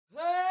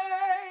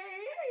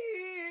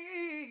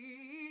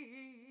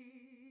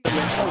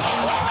Their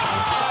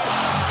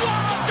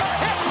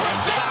hip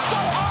Brazil so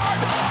hard,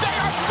 they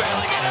are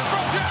feeling it in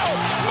Brazil.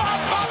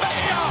 Mamma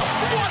mia,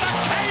 what a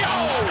KO!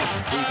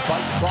 The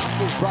fight clock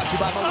is brought to you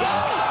by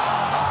Modelo.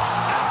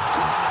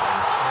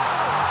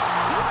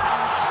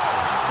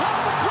 One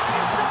of the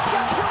greatest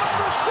knockouts you'll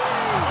ever see!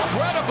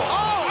 Incredible.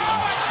 Oh,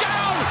 and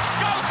down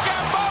goes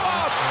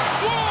Gamboa.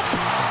 Whoop,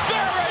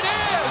 there it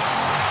is.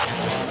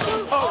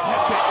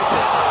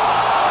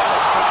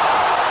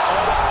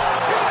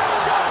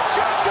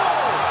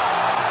 Shotgun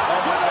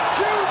with a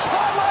huge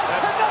highlight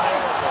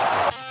tonight!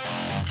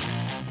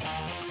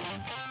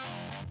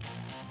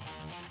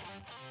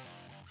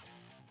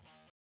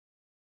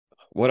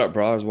 What up,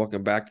 brothers?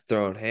 Welcome back to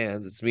Throwin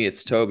Hands. It's me,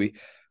 it's Toby.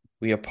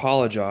 We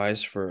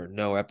apologize for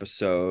no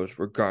episode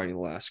regarding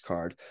the last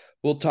card.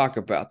 We'll talk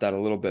about that a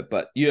little bit,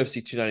 but UFC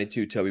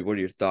 292, Toby, what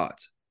are your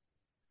thoughts?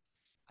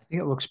 I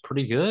think it looks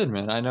pretty good,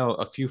 man. I know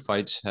a few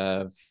fights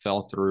have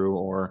fell through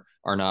or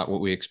are not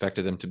what we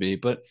expected them to be,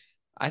 but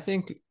I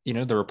think,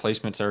 the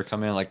replacements that are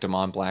coming in, like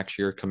Damon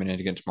Blackshear coming in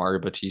against Mario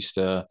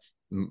Batista,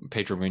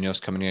 Pedro Munoz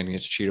coming in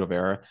against Chito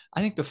Vera,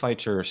 I think the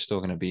fights are still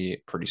going to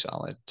be pretty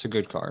solid. It's a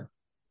good card.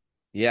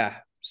 Yeah,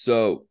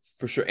 so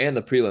for sure. And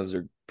the prelims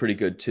are pretty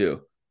good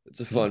too. It's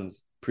a fun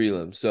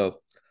prelim. So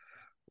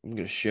I'm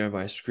going to share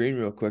my screen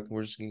real quick. And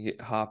we're just going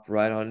to hop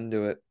right on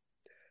into it.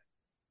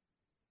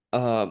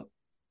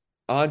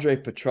 Andre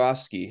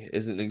Petrosky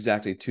isn't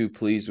exactly too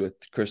pleased with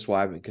Chris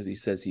Weidman because he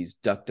says he's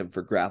ducked him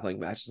for grappling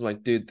matches. I'm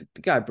like, dude,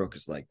 the guy broke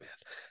his leg, man.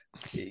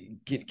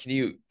 Can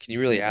you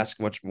really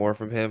ask much more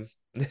from him?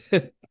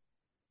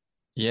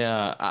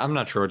 Yeah, I'm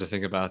not sure what to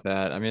think about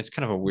that. I mean, it's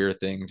kind of a weird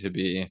thing to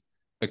be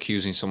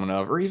accusing someone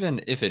of, or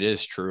even if it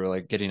is true,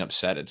 like getting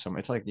upset at someone.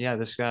 It's like, yeah,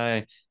 this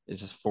guy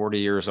is 40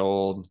 years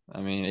old.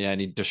 I mean, yeah,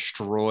 and he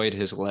destroyed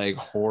his leg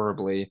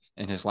horribly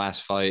in his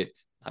last fight.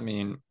 I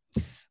mean,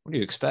 what do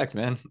you expect,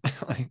 man?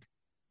 Like,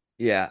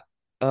 Yeah.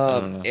 I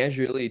don't know.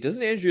 Andrea Lee.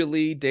 Doesn't Andrea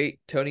Lee date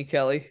Tony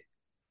Kelly?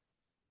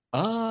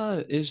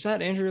 Is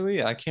that Andrew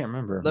Lee? I can't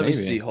remember. Let me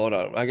Maybe. see. Hold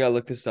on. I gotta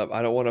look this up.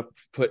 I don't want to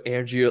put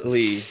Andrea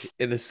Lee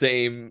in the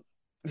same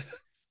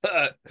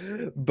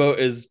boat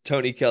as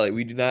Tony Kelly.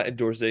 We do not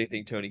endorse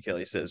anything Tony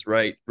Kelly says.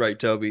 Right,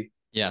 Toby?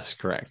 Yes,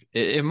 correct.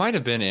 It might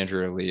have been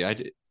Andrew Lee.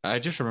 I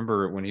just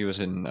remember when he was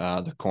in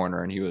the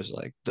corner and he was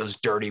like, those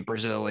dirty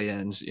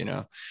Brazilians,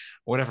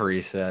 whatever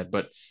he said.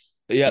 But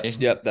yeah, he's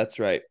Yep, that's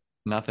right.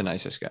 not the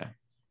nicest guy.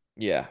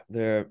 Yeah,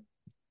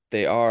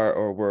 they are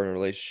or were in a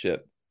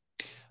relationship.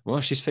 Well,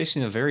 she's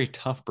facing a very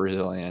tough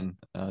Brazilian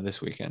this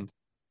weekend.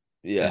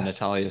 And Yeah.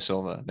 Natalia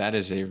Silva. That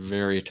is a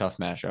very tough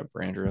matchup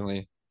for Andrew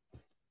Lee.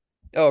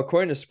 Oh,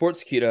 according to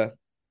Sportskeeda,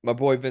 my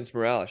boy Vince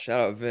Morales, shout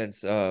out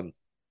Vince.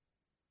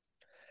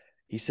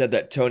 He said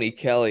that Tony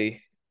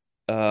Kelly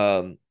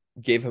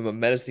gave him a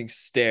menacing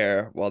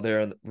stare while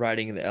they're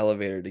riding in the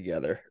elevator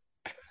together.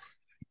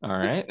 All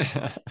right.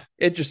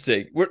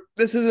 Interesting.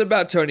 This isn't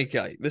about Tony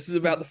Kelly. This is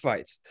about the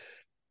fights.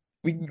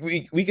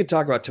 We could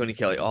talk about Tony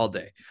Kelly all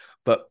day,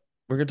 but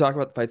we're gonna talk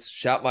about the fights.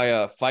 Shout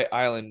my Fight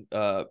Island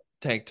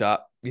tank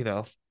top.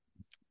 Yeah.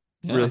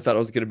 Really thought it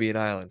was gonna be an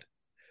island.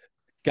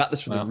 Got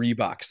this for the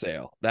Reebok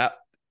sale. That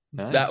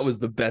Nice. was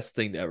the best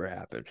thing to ever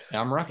happen.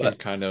 Yeah, I'm rocking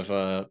kind of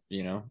a,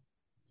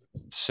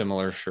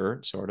 similar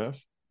shirt, sort of.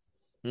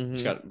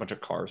 It's got a bunch of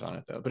cars on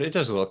it, though. But it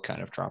does look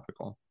kind of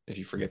tropical if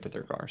you forget that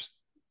they're cars.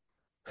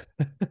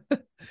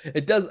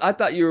 It does. I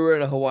thought you were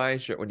wearing a Hawaiian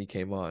shirt when you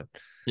came on.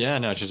 Yeah,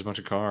 no, it's just a bunch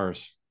of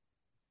cars.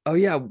 Oh,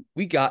 yeah.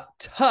 We got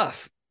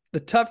the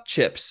tough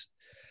chips.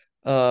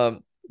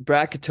 Brad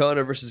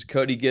Katona versus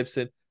Cody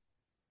Gibson.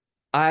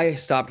 I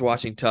stopped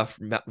watching Tough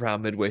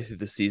around midway through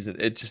the season.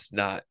 It just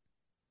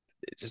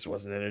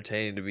wasn't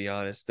entertaining, to be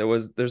honest.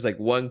 There's like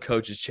one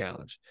coach's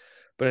challenge.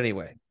 But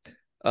anyway,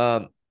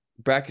 Brad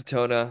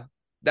Katona,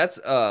 that's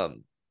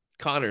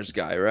Connor's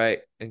guy, right?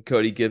 And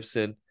Cody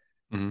Gibson.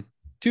 Mm-hmm.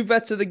 Two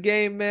vets of the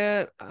game,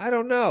 man. I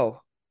don't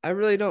know. I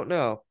really don't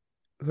know.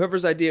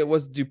 Whoever's idea it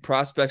was to do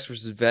prospects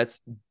versus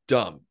vets,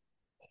 dumb.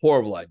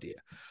 Horrible idea.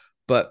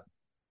 But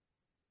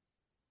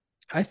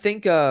I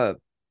think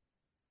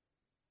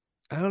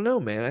I don't know,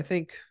 man. I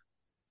think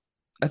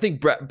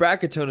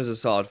Brad Katona is a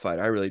solid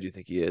fighter. I really do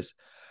think he is.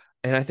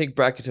 And I think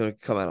Brad Katona can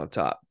come out on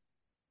top.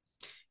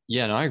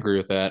 Yeah, no, I agree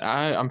with that.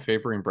 I'm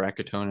favoring Brad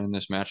Katona in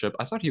this matchup.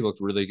 I thought he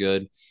looked really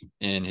good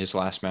in his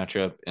last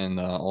matchup in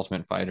the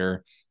Ultimate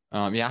Fighter.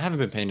 Yeah, I haven't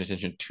been paying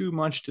attention too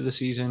much to the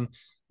season,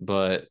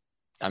 but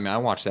I mean, I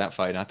watched that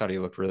fight and I thought he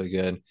looked really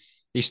good.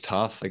 He's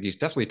tough. Like, he's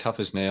definitely tough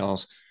as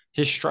nails.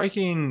 His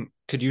striking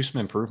could use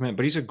some improvement,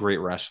 but he's a great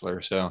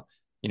wrestler. So,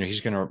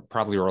 he's going to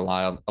probably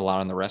rely a lot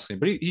on the wrestling,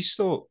 but he's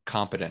still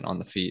competent on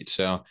the feet.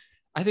 So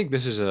I think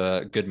this is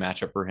a good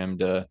matchup for him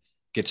to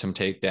get some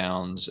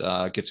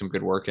takedowns, get some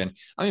good work in.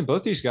 I mean,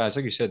 both these guys,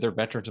 like you said, they're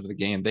veterans of the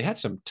game. They had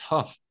some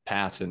tough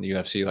paths in the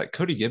UFC. Like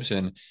Cody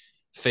Gibson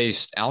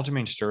faced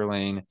Aljamain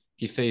Sterling.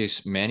 He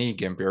faced Manny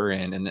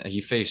Gambarian, and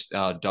he faced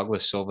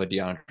Douglas Silva de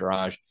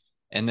Andrade.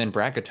 And then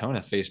Brad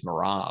Katona faced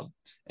Marab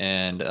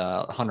and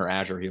Hunter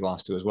Azure he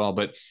lost to as well.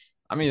 But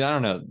I mean, I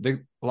don't know.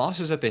 The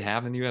losses that they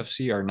have in the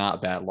UFC are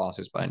not bad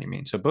losses by any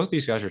means. So both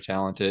these guys are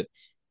talented.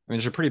 I mean,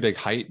 there's a pretty big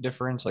height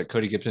difference. Like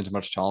Cody Gibson's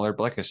much taller,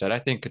 but like I said, I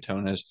think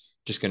Katona's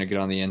just going to get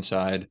on the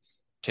inside,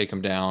 take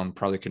him down,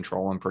 probably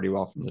control him pretty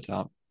well from the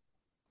top.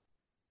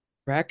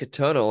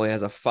 Katona only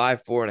has a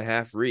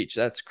 5'4.5" reach.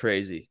 That's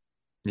crazy.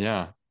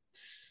 Yeah.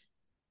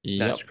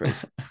 That's Yep. crazy.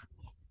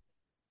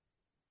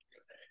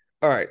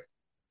 All right.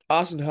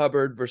 Austin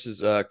Hubbard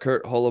versus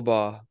Kurt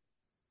Holobaugh.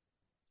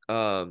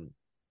 Um,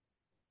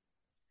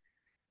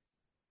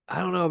 I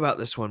don't know about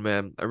this one,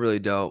 man. I really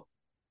don't.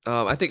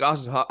 I think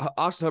Austin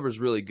Hubbard's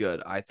really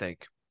good, I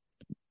think.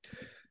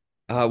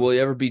 Will he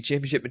ever be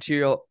championship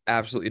material?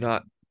 Absolutely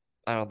not.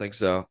 I don't think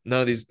so.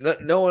 None of these,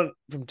 no one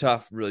from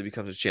Tough really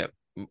becomes a champ.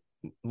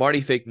 Marty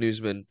Fake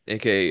Newsman,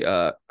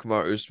 aka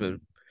Kamar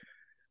Usman,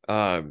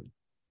 um,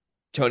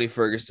 Tony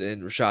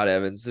Ferguson, Rashad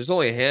Evans. There's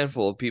only a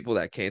handful of people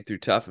that came through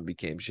Tough and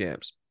became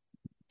champs,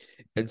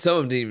 and some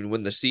of them didn't even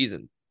win the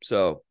season.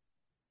 So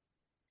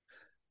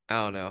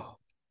I don't know.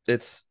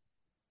 It's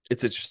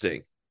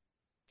interesting.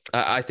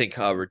 I think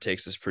Hubbard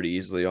takes this pretty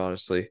easily,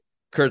 honestly.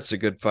 Kurt's a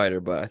good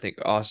fighter, but I think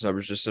Austin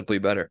Hubbard's just simply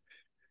better.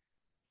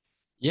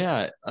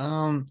 Yeah,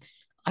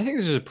 I think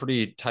this is a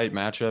pretty tight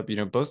matchup. You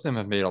know, both of them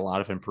have made a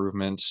lot of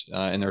improvements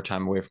in their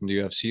time away from the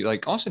UFC.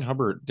 Like Austin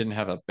Hubbard didn't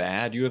have a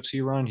bad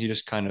UFC run. He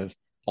just kind of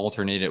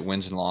alternated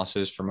wins and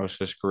losses for most of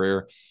his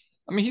career.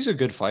 I mean, he's a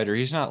good fighter.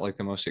 He's not like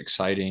the most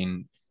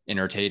exciting,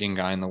 entertaining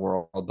guy in the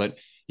world, but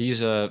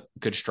he's a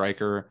good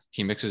striker.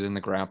 He mixes in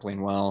the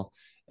grappling well.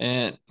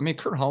 And I mean,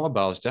 Kurt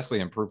Hollabaugh has definitely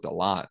improved a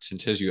lot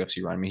since his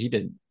UFC run. I mean, he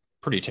did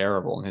pretty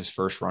terrible in his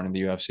first run in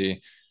the UFC.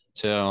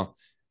 So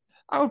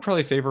I would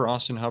probably favor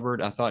Austin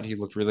Hubbard. I thought he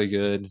looked really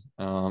good.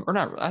 Or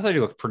not, I thought he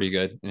looked pretty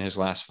good in his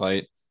last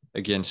fight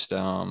against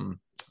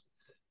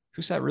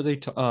who's that really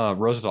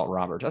Roosevelt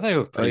Roberts. I thought he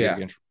looked Oh pretty good yeah,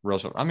 against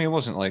Roosevelt. I mean, it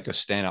wasn't like a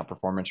standout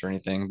performance or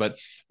anything, but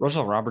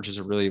Roosevelt Roberts is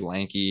a really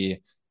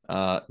lanky,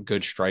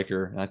 good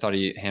striker. And I thought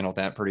he handled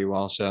that pretty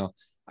well. So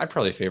I'd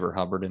probably favor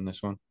Hubbard in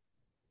this one.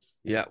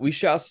 yeah. We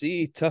shall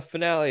see. Tough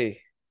finale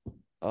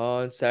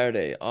on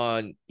Saturday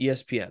on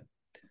ESPN.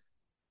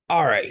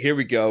 All right, here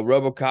we go.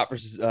 RoboCop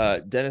versus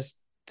Dennis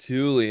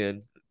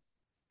Tulian.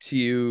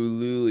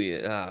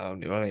 Tulian. I'm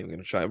not even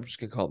gonna try. I'm just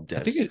gonna call him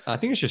Dennis I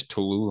think it's just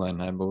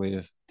Tululan, I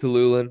believe.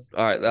 Tululin.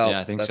 All right, Yeah, well,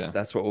 I think so.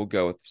 that's what we'll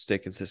go with. Stay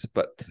consistent.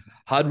 But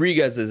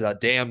Rodriguez is a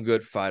damn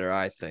good fighter,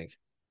 I think.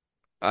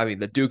 I mean,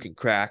 the Duke and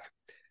crack.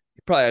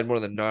 He probably had one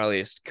of the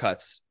gnarliest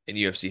cuts in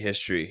UFC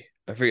history.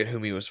 I forget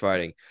whom he was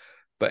fighting,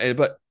 but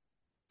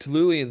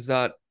Tululian's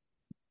not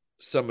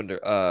someone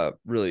to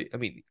really. I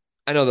mean,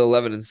 I know the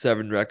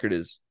 11-7 record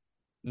is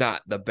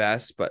not the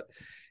best, but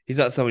he's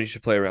not someone you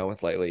should play around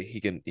with lightly. He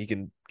can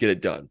get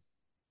it done.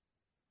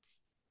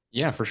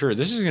 Yeah, for sure.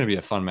 This is going to be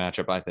a fun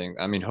matchup, I think.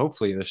 I mean,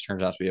 hopefully this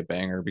turns out to be a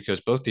banger because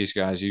both these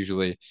guys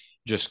usually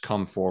just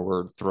come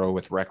forward, throw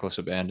with reckless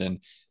abandon.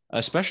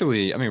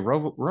 Especially, I mean,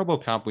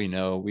 RoboCop, we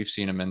know we've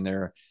seen him in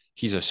there.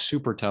 He's a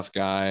super tough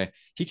guy.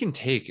 He can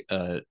take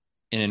an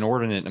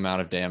inordinate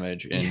amount of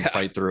damage and Yeah,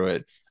 fight through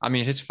it. I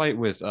mean, his fight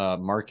with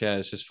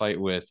Marquez, his fight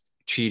with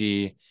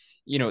Chidi,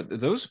 you know,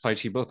 those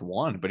fights he both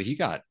won, but he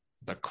got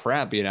the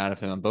crap beat out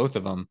of him in both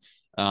of them.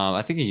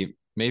 I think he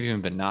maybe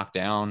even been knocked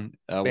down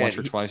man. once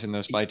or twice in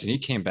those fights, and he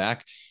came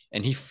back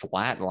and he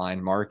flatlined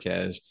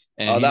Marquez,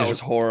 and Oh, he that just was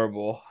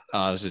horrible. it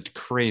was a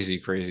crazy,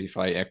 crazy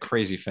fight, a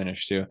crazy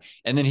finish too,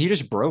 and then he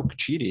just broke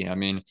Chidi. I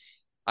mean,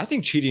 I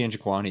think Chidi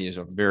Njokuani is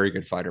a very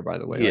good fighter, by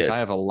the way. He Like I is.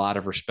 have a lot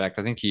of respect.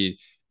 I think he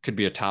could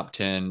be a top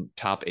 10,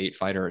 top 8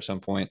 fighter at some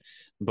point,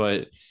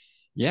 but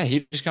yeah,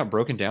 he just got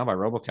broken down by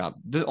RoboCop.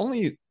 The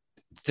only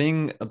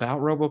thing about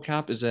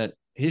RoboCop is that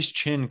his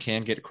chin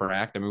can get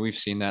cracked. I mean, we've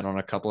seen that on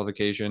a couple of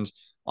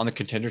occasions on the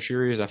Contender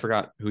Series. I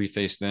forgot who he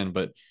faced then,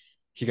 but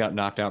he got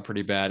knocked out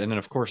pretty bad. And then,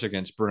 of course,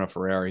 against Bruno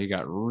Ferreira, he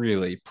got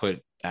really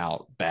put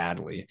out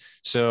badly.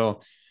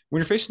 So when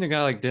you're facing a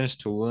guy like Dennis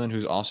Tulin,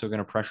 who's also going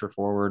to pressure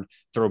forward,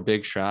 throw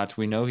big shots,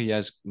 we know he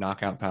has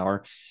knockout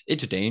power.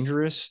 It's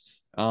dangerous.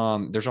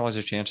 There's always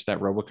a chance that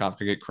RoboCop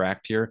could get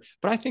cracked here,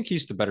 but I think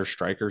he's the better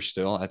striker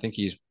still. I think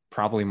he's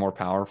probably more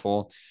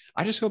powerful.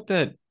 I just hope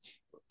that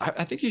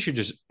I think he should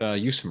just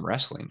use some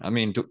wrestling. I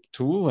mean,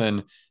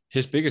 Tulin,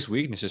 his biggest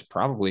weakness is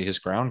probably his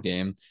ground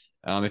game.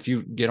 If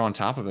you get on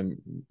top of him,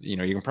 you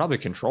know, you can probably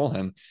control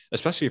him,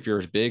 especially if you're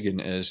as big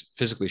and as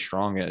physically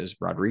strong as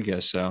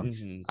Rodriguez. So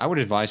Hmm. I would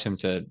advise him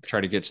to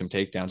try to get some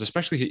takedowns,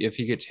 especially if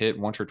he gets hit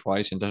once or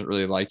twice and doesn't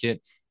really like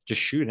it.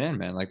 Just shoot in,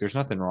 man. Like there's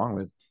nothing wrong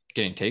with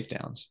getting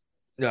takedowns.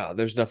 No,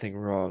 there's nothing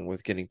wrong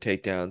with getting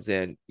takedowns,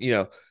 and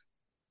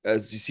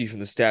as you see from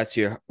the stats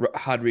here,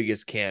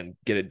 Rodriguez can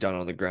get it done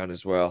on the ground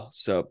as well.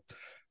 So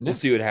we'll Yeah.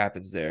 see what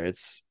happens there.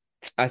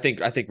 I think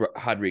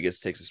Rodriguez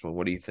takes this one.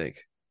 What do you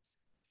think?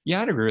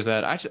 Yeah, I'd agree with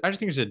that. I just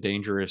think it's a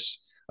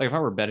dangerous. Like if I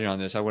were betting on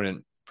this, I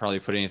wouldn't probably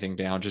put anything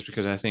down just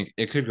because I think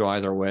it could go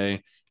either way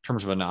in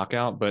terms of a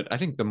knockout. But I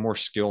think the more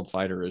skilled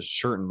fighter is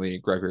certainly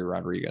Gregory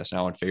Rodriguez, and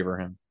I would favor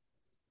him.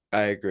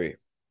 I agree.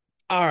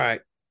 All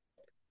right,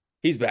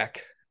 he's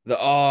back. The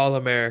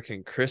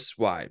All-American Chris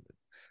Weidman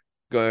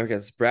going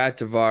against Brad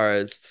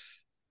Tavares.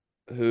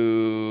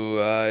 who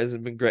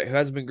hasn't been great. Who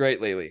hasn't been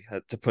great lately,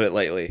 to put it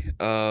lightly.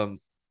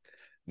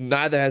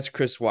 Neither has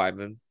Chris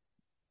Weidman.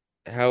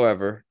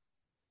 However,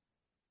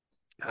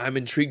 I'm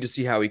intrigued to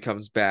see how he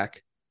comes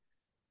back.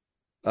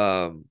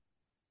 Um,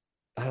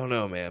 I don't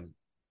know, man.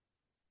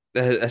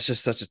 That's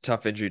just such a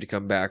tough injury to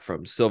come back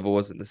from. Silva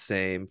wasn't the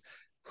same.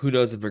 Who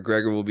knows if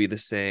McGregor will be the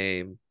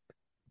same?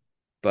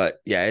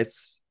 But yeah,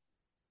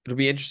 it'll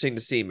be interesting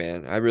to see,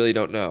 man. I really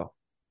don't know.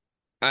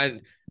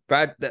 And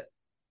Brad,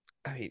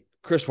 I mean,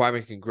 Chris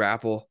Weidman can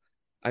grapple.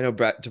 I know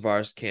Brett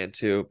Tavares can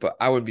too, but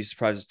I wouldn't be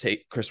surprised to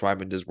take Chris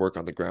Weidman does work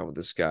on the ground with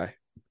this guy.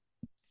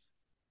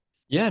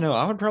 Yeah, no,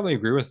 I would probably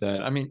agree with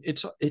that. I mean,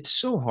 it's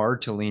so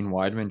hard to lean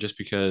Weidman just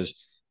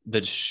because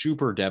the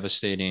super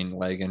devastating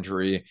leg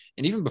injury,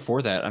 and even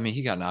before that, I mean,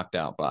 he got knocked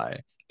out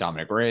by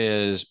Dominic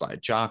Reyes, by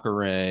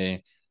Jacare,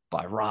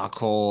 by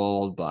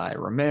Rockhold, by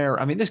Romero.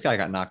 I mean, this guy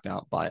got knocked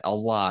out by a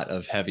lot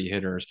of heavy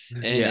hitters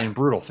Yeah. in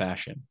brutal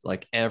fashion.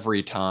 Like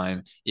every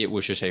time, it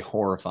was just a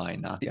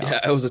horrifying Yeah,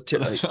 knockout. it was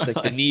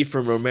like the knee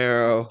from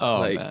Romero. Oh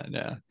Like, man,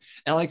 yeah.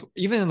 And like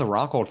even in the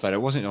Rockhold fight,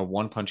 it wasn't a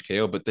one punch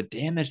KO, but the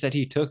damage that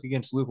he took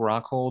against Luke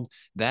Rockhold,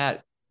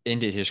 that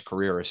ended his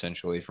career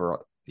essentially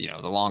for the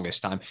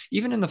longest time.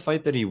 Even in the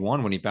fight that he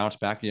won when he bounced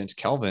back against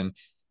Kelvin,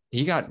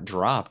 he got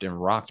dropped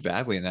and rocked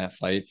badly in that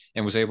fight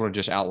and was able to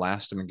just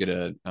outlast him and get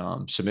a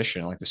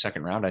submission in like the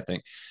second round, I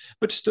think.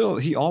 But still,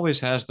 he always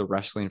has the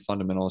wrestling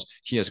fundamentals.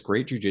 He has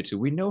great jujitsu.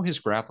 We know his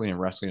grappling and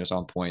wrestling is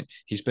on point.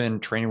 He's been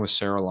training with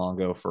Sarah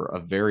Longo for a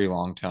very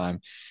long time.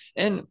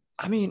 And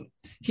I mean,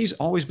 he's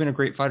always been a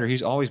great fighter.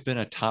 He's always been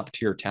a top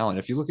tier talent.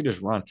 If you look at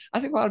his run, I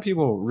think a lot of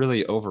people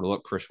really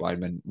overlook Chris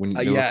Weidman when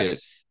they look at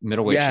yes,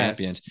 middleweight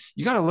champions. yes.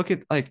 You got to look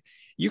at like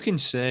you can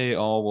say,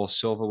 oh, well,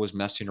 Silva was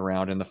messing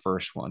around in the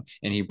first one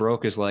and he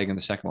broke his leg in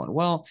the second one.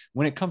 Well,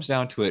 when it comes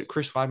down to it,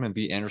 Chris Weidman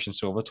beat Anderson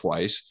Silva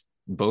twice,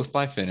 both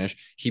by finish.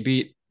 He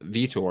beat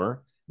Vitor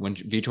when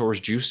Vitor was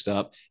juiced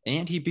up,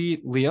 and he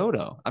beat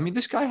Lyoto. I mean,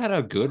 this guy had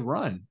a good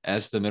run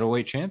as the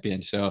middleweight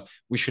champion. So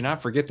we should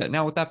not forget that.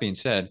 Now, with that being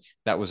said,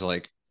 that was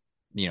like,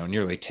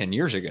 nearly 10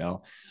 years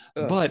ago.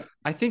 Ugh. But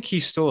I think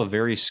he's still a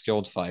very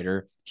skilled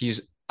fighter.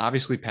 He's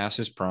obviously past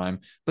his prime,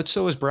 but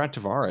so is Brad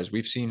Tavares.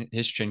 We've seen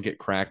his chin get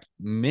cracked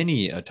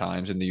many a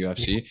times in the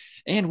UFC,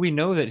 and we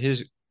know that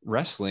his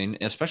wrestling,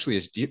 especially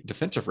his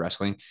defensive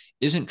wrestling,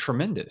 isn't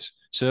tremendous.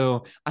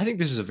 So I think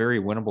this is a very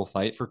winnable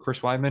fight for Chris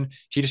Weidman.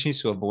 He just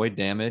needs to avoid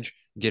damage,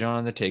 get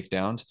on the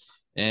takedowns,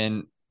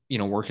 and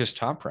work his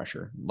top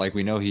pressure like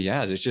we know he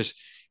has. It's just,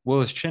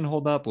 will his chin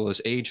hold up? Will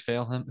his age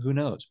fail him? Who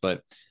knows?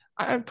 But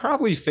I'd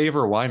probably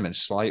favor Weidman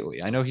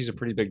slightly. I know he's a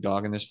pretty big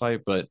dog in this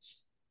fight, but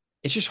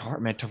it's just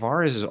hard, man.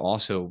 Tavares is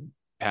also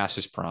past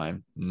his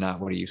prime,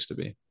 not what he used to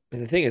be.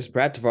 And the thing is,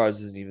 Brad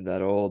Tavares isn't even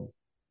that old.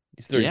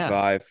 He's Yeah,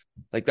 35.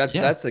 Like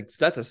yeah,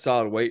 that's a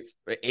solid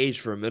age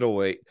for a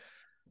middleweight.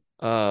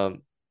 I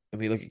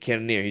mean, look at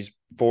Cannonier. He's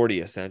 40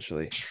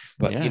 essentially.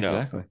 But yeah,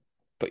 exactly.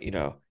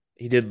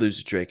 he did lose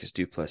to Dracus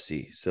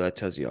Duplessis, so that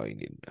tells you all you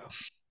need to know.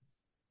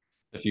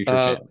 The future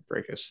Uh, champ,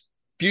 Breakus.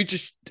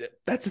 future.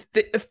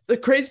 The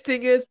crazy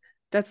thing is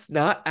that's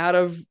not out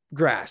of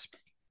grasp.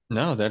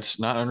 No, that's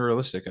not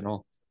unrealistic at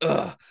all.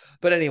 Ugh.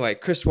 But anyway,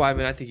 Chris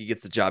Weidman, I think he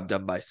gets the job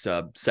done by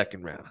sub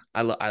second round.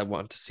 I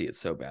want to see it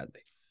so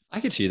badly. I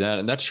could see that,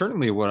 and that's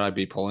certainly what I'd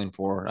be pulling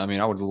for. I mean,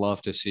 I would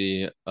love to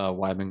see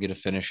Weidman get a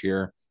finish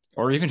here,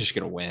 or even just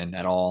get a win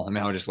at all. I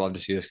mean, I would just love to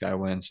see this guy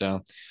win.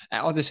 So,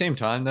 at the same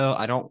time, though,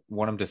 I don't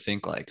want him to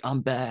think like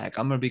I'm back.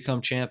 I'm going to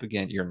become champ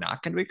again. You're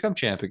not going to become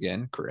champ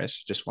again,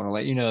 Chris. Just want to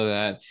let you know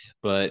that.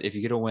 But if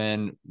you get a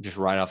win, just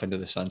ride off into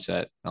the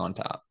sunset on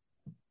top.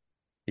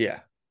 Yeah,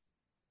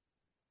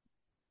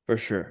 for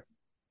sure.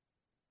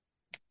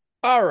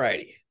 All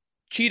righty.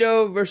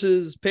 Cheeto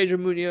versus Pedro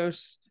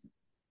Munoz.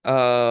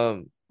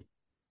 Um,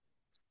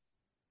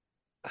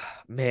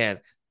 man,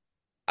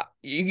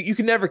 you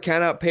can never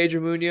count out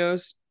Pedro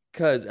Munoz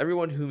because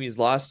everyone whom he's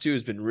lost to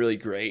has been really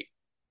great.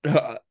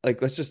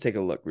 Like, let's just take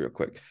a look real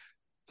quick.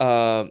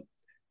 Um,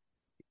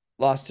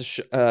 lost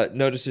to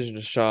no decision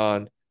to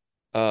Sean.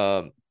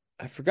 I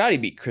forgot he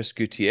beat Chris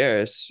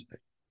Gutierrez.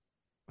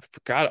 I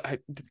forgot. I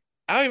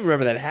don't even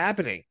remember that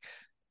happening.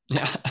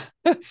 Yeah.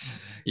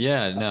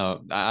 Yeah,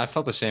 no, I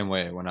felt the same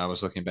way when I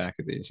was looking back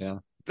at these. Yeah.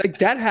 Like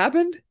that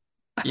happened.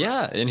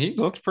 Yeah, and he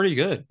looked pretty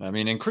good. I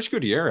mean, and Chris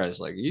Gutierrez,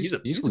 like he's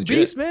He's a legit.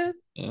 beast, man.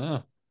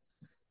 Yeah.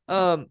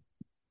 Um,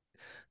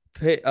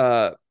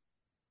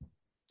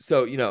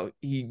 so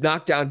he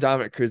knocked down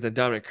Dominic Cruz. Then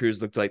Dominic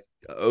Cruz looked like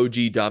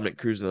OG Dominic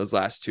Cruz in those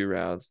last two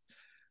rounds.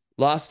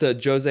 Lost to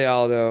Jose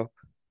Aldo.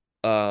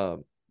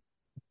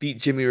 Beat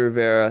Jimmy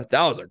Rivera.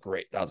 That was a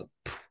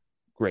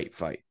great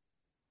fight.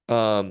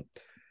 Um,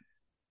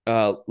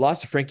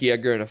 lost to Frankie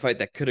Edgar in a fight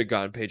that could have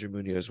gone Pedro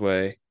Munoz's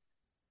way.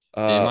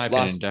 In my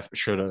opinion, Lost.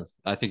 should have.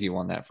 I think he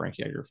won that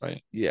Frankie Edgar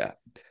fight. Yeah.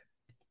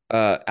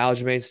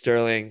 Aljamain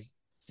Sterling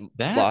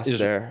That lost is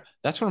there.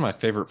 that's one of my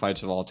favorite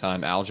fights of all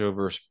time. Aljo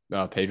versus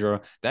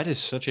Pedro. That is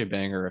such a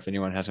banger. If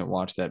anyone hasn't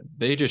watched that,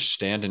 they just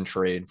stand and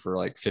trade for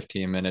like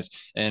 15 minutes,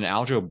 and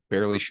Aljo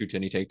barely shoots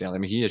any takedown. I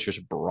mean, he is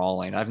just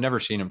brawling. I've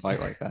never seen him fight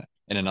like that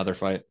in another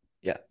fight.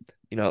 Yeah.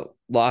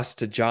 Lost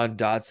to John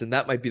Dodson.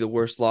 That might be the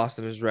worst loss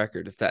in his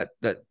record, if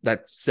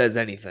that says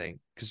anything,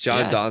 because John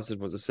Yeah. Dodson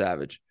was a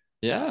savage.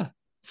 Yeah.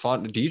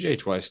 Fought DJ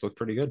twice. Looked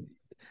pretty good.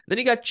 Then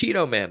you got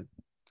Cheeto Man,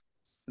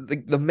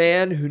 the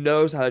man who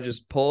knows how to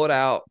just pull it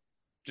out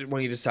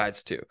when he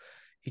decides to.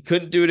 He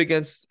couldn't do it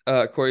against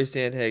Corey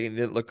Sandhagen. He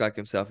didn't look like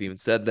himself. He even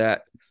said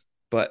that.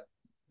 But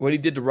what he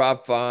did to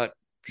Rob Font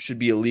should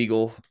be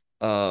illegal.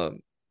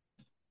 That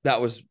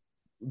was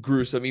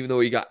gruesome. Even though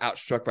he got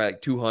outstruck by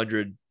like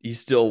 200, he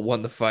still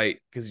won the fight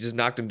because he just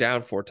knocked him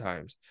down 4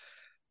 times.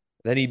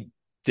 Then he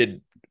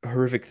did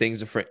horrific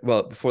things to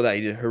before that,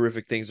 he did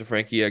horrific things to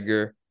Frankie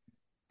Edgar,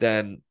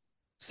 then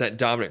sent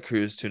Dominic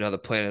Cruz to another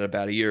planet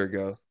about a year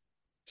ago.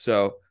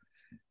 So,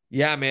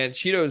 yeah, man,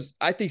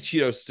 I think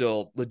Cheeto's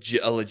still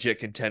a legit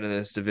contender in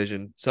this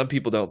division. Some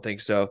people don't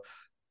think so.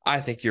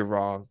 I think you're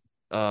wrong.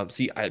 I'm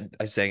saying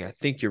I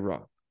think you're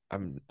wrong.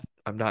 I'm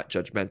not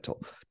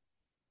judgmental.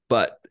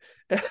 But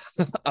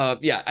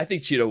yeah, I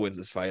think Cheeto wins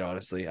this fight,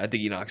 honestly. I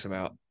think he knocks him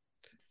out.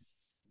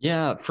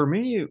 Yeah, for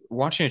me,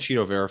 watching a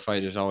Cheeto Vera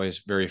fight is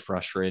always very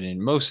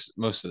frustrating most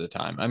of the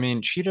time. I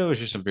mean, Cheeto is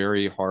just a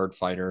very hard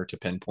fighter to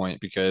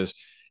pinpoint because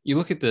you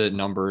look at the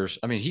numbers.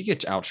 I mean, he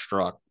gets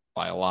outstruck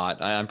by a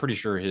lot. I'm pretty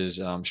sure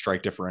his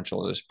strike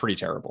differential is pretty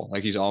terrible.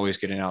 Like he's always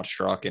getting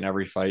outstruck in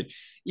every fight.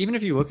 Even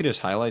if you look at his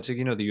highlights, like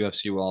the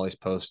UFC will always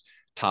post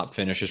top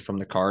finishes from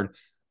the card.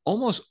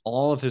 Almost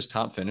all of his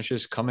top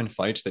finishes come in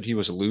fights that he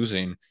was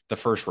losing the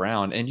first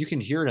round. And you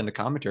can hear it in the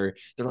commentary.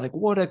 They're like,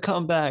 what a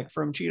comeback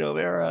from Cheeto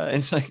Vera. And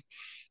it's like,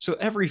 so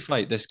every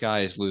fight, this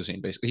guy is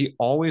losing, basically. He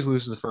always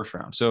loses the first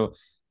round. So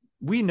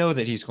we know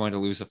that he's going to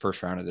lose the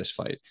first round of this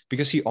fight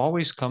because he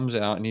always comes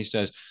out and he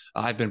says,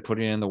 I've been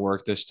putting in the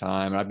work this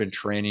time. I've been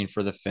training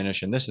for the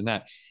finish and this and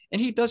that. And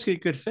he does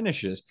get good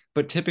finishes,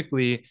 but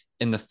typically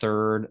in the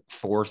third,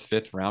 fourth,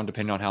 fifth round,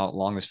 depending on how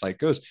long this fight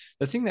goes.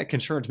 The thing that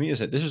concerns me is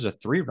that this is a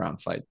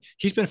 3-round fight.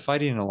 He's been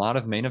fighting in a lot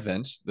of main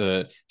events,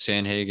 the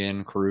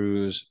Sandhagen,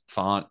 Cruz,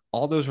 Font,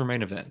 all those were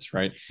main events,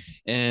 right?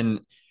 And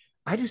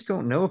I just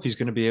don't know if he's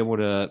going to be able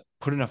to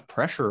put enough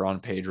pressure on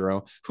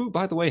Pedro, who,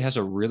 by the way, has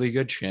a really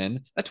good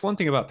chin. That's one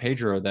thing about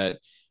Pedro that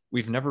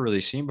we've never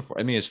really seen before.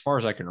 I mean, as far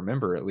as I can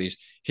remember, at least,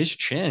 his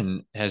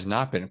chin has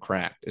not been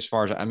cracked. As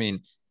far as I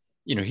mean,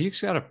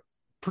 he's got a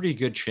pretty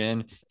good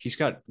chin. He's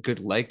got good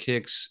leg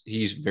kicks.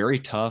 He's very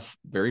tough,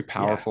 very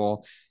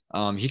powerful.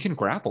 Yeah. He can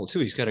grapple too.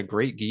 He's got a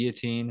great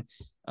guillotine.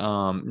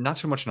 Not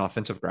so much an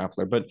offensive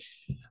grappler, but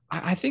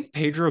I think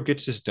Pedro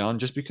gets this done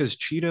just because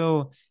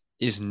Cheeto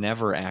is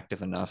never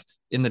active enough.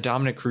 In the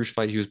Dominic Cruz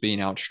fight, he was being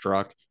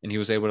outstruck and he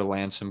was able to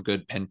land some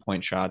good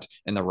pinpoint shots.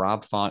 In the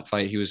Rob Font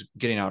fight, he was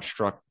getting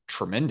outstruck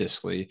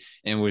tremendously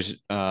and was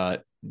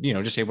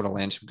just able to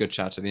land some good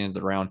shots at the end of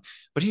the round.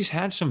 But he's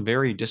had some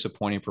very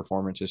disappointing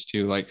performances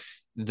too, like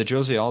the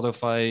Jose Aldo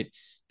fight,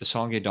 the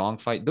Song Yadong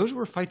fight. Those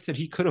were fights that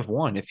he could have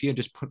won if he had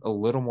just put a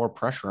little more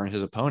pressure on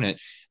his opponent.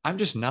 I'm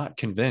just not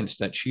convinced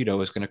that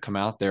Cheeto is going to come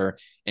out there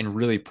and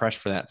really press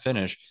for that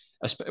finish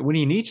when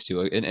he needs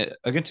to. And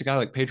against a guy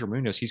like Pedro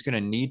Munoz, he's going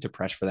to need to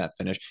press for that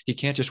finish. He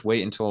can't just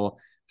wait until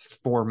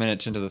 4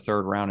 minutes into the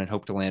third round and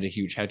hope to land a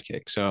huge head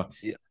kick. So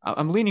yeah.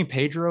 I'm leaning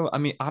Pedro. I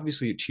mean,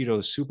 obviously Cheeto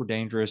is super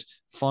dangerous,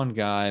 fun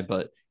guy,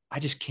 but I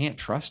just can't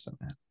trust him,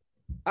 man.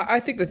 I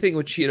think the thing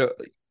with Cheeto,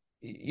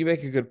 you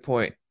make a good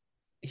point.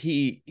 I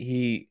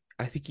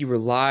think he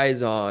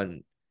relies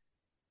on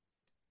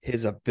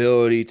his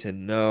ability to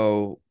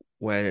know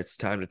when it's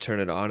time to turn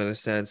it on, in a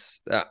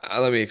sense.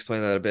 Let me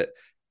explain that a bit.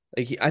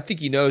 Like I think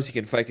he knows he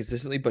can fight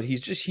consistently, but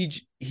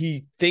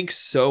he thinks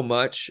so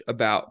much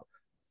about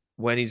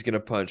when he's gonna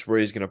punch, where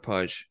he's gonna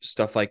punch,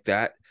 stuff like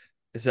that,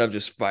 instead of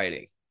just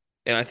fighting.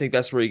 And I think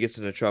that's where he gets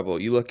into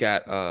trouble. You look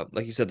at,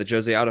 like you said, the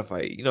Jose Aldo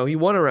fight. He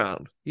won a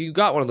round. He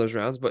got one of those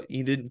rounds, but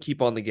he didn't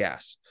keep on the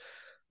gas.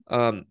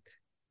 And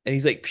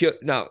he's like,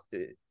 now,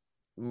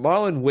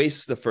 Marlon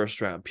wastes the first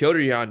round.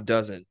 Petr Yan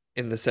doesn't,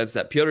 in the sense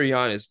that Petr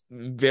Yan is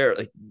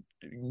very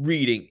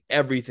reading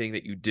everything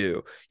that you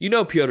do.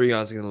 Petr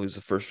Yan's going to lose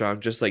the first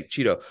round, just like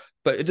Cheeto,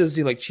 but it doesn't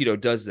seem like Cheeto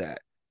does that.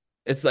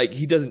 It's like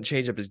he doesn't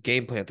change up his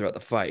game plan throughout the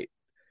fight.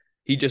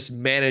 He just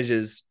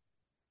manages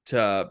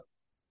to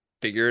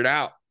figure it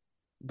out.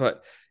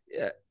 But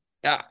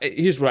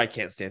here's what I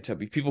can't stand,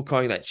 Toby. People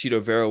calling that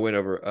Cheeto Vera win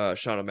over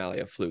Sean O'Malley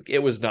a fluke.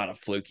 It was not a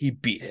fluke. He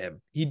beat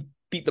him. He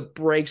beat the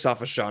brakes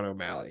off of Sean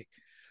O'Malley.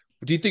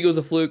 Do you think it was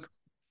a fluke?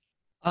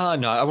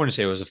 No, I wouldn't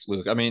say it was a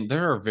fluke. I mean,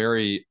 there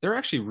are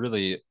actually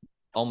really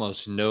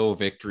almost no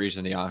victories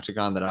in the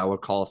octagon that I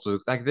would call a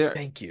fluke.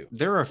 Thank you.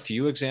 There are a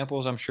few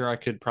examples I'm sure I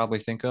could probably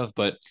think of,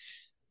 but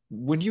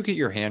when you get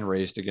your hand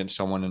raised against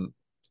someone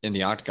in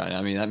the octagon,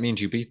 I mean, that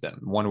means you beat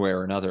them one way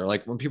or another.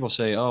 Like when people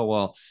say, oh,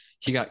 well,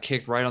 he got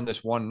kicked right on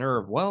this one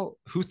nerve. Well,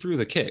 who threw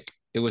the kick?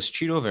 It was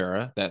Cheeto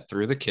Vera that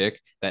threw the kick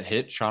that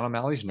hit Sean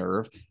O'Malley's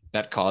nerve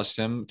that caused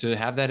him to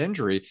have that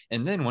injury.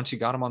 And then once he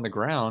got him on the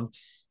ground,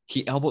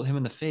 he elbowed him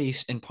in the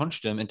face and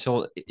punched him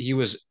until he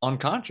was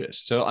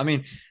unconscious. So, I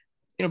mean,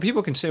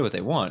 people can say what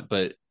they want,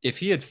 but if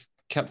he had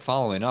kept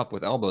following up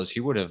with elbows, he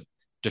would have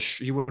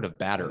he would have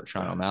battered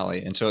Sean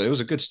O'Malley. And so it was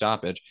a good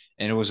stoppage,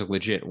 and it was a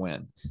legit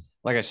win.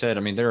 Like I said, I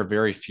mean, there are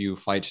very few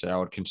fights that I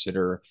would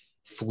consider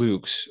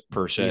flukes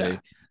per Yeah. se,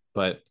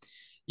 but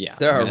yeah,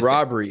 There I are mean, I think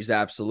robberies,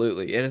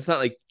 absolutely. And it's not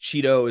like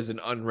Cheeto is an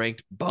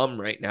unranked bum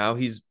right now.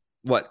 He's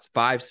what,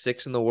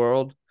 5'6" in the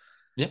world?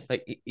 yeah,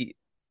 Like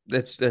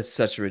that's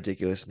such a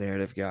ridiculous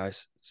narrative,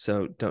 guys.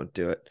 So don't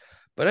do it.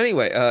 But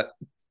anyway,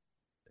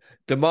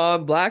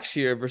 Damon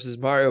Blackshear versus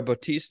Mario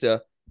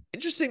Bautista.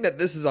 Interesting that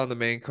this is on the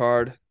main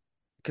card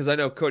because I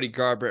know Cody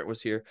Garbrandt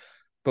was here,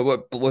 but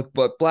what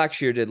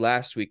Blackshear did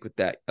last week with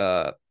that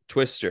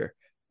twister,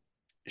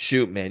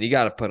 shoot, man, you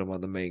got to put him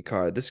on the main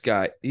card. This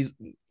guy,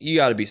 you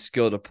got to be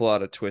skilled to pull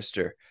out a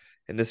twister,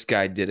 and this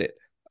guy did it.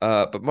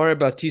 But Mario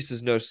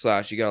Bautista's no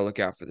slouch. You got to look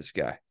out for this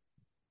guy.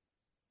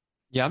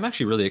 yeah, I'm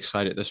actually really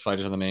excited this fight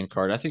is on the main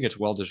card. I think it's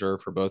well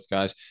deserved for both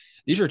guys.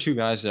 These are two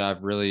guys that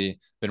I've really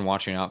been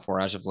watching out for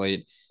as of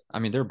late. I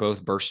mean, they're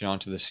both bursting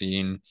onto the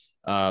scene.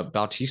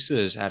 Bautista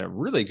has had a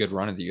really good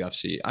run in the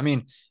UFC. I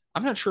mean,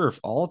 I'm not sure if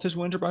all of his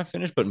wins are by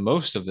finish, but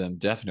most of them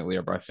definitely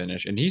are by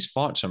finish. And he's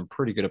fought some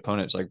pretty good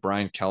opponents like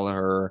Brian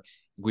Kelleher,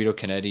 Guido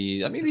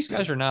Canetti. I mean, these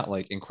guys are not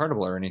like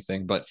incredible or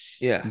anything, but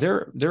Yeah,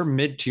 they're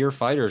mid-tier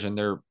fighters and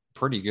they're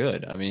pretty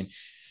good. I mean,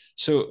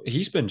 so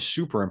he's been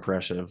super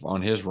impressive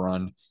on his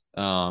run.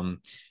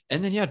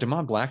 And then yeah,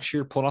 Damon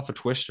Blackshear pulled off a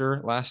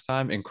twister last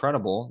time.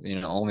 Incredible.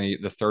 You know, only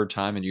the third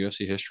time in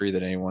UFC history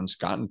that anyone's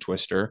gotten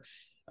twister.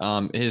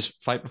 His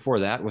fight before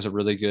that was a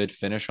really good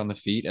finish on the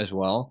feet as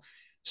well.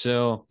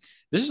 So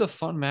this is a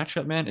fun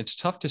matchup, man. It's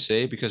tough to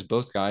say because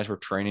both guys were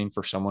training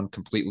for someone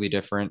completely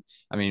different.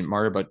 I mean,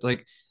 Mario, but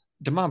like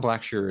Damon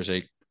Blackshear is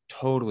a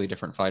totally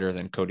different fighter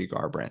than Cody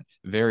Garbrandt.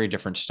 Very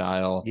different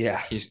style.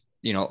 yeah, He's,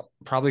 you know,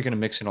 probably going to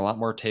mix in a lot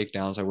more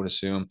takedowns, I would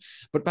assume.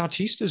 But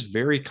Bautista is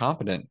very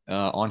competent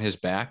on his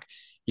back.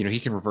 You know, he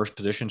can reverse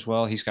positions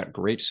well. He's got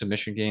great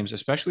submission games,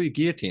 especially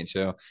guillotine.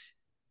 So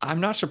I'm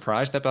not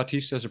surprised that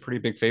Bautista is a pretty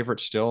big favorite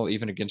still,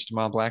 even against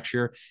Jamal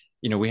Blackshear.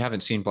 You know, we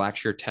haven't seen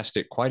Blackshear test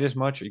it quite as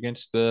much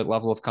against the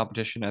level of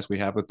competition as we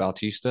have with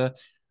Bautista.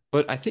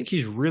 But I think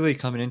he's really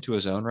coming into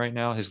his own right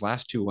now. His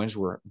last two wins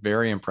were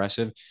very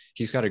impressive.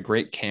 He's got a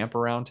great camp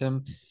around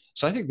him.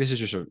 So I think this is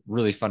just a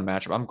really fun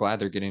matchup. I'm glad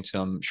they're getting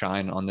some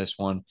shine on this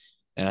one.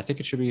 And I think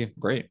it should be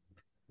great.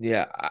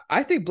 yeah.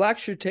 I think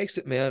Blackshear takes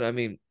it, man. I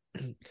mean,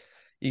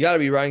 you got to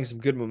be riding some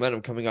good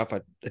momentum coming off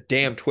a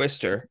damn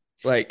twister.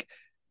 Like,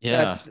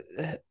 Yeah.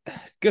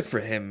 good for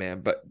him,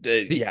 man. But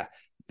yeah,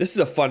 this is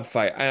a fun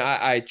fight.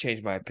 I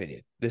changed my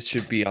opinion. This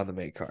should be on the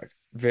main card.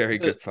 Very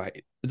good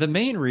fight. The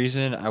main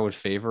reason I would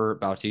favor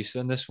Bautista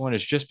in this one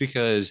is just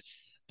because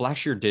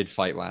Blackshear did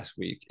fight last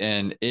week,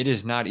 and it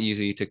is not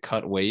easy to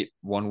cut weight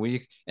one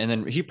week. And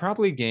then he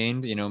probably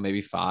gained, you know,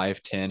 maybe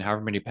 5, 10,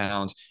 however many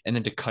pounds, and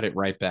then to cut it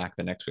right back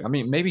the next week. I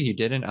mean, maybe he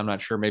didn't. I'm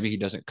not sure. Maybe he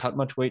doesn't cut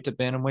much weight to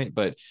bantamweight,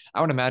 but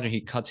I would imagine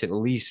he cuts at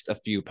least a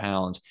few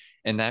pounds,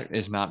 and that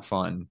is not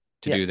fun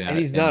to do that. And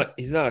he's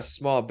not a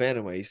small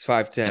bantamweight. He's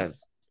 5'10".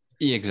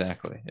 Yeah,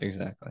 exactly.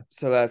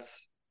 So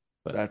that's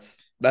But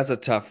that's a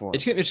tough one.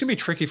 it's gonna be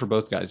tricky for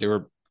both guys.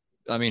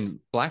 I mean,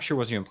 Blackshear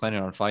wasn't even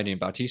planning on fighting.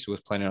 Bautista was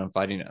planning on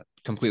fighting a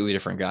completely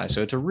different guy.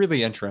 So it's a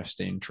really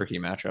interesting, tricky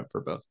matchup for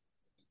both.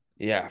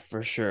 Yeah,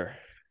 for sure.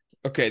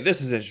 Okay,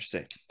 this is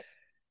interesting.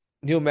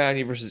 Neil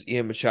Magny versus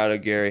Ian Machado,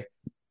 Gary.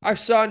 I've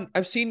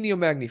seen Neil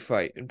Magny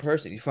fight in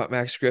person. He fought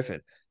Max Griffin.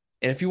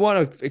 And if you want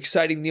an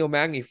exciting Neil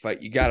Magny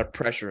fight, you got to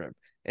pressure him.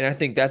 And I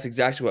think that's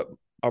exactly what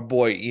our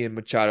boy Ian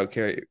Machado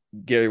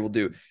Gary will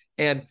do.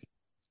 And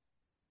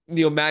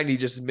Neil Magny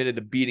just admitted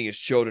to beating his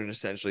children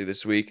essentially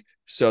this week.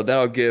 So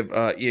that'll give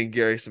Ian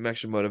Gary some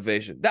extra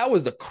motivation. That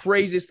was the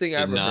craziest thing I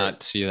Did ever not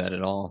heard. see that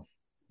at all.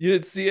 You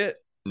didn't see it?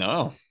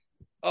 No.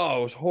 Oh,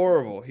 it was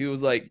horrible. He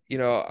was like,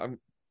 I'm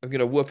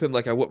gonna whoop him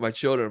like I whoop my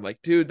children. I'm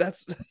like, dude,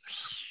 that's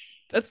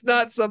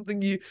not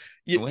something you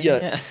let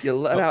out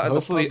in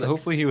the public.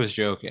 Hopefully he was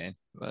joking,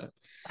 but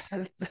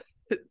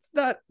It's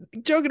not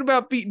joking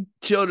about beating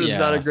children is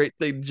not a great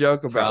thing to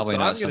joke about. probably So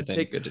not I'm gonna something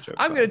take good to joke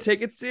I'm about. gonna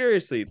take it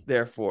seriously,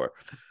 therefore.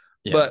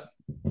 Yeah.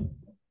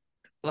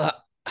 But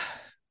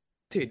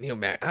dude, Neil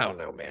Magny, I don't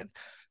know, man.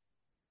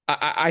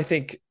 I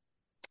think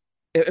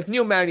if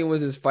Neil Magny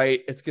wins his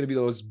fight, it's gonna be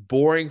the most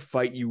boring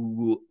fight you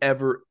will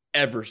ever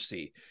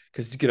see.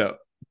 Because he's gonna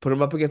put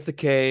him up against the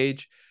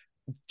cage,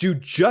 do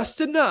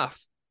just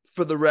enough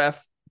for the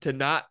ref to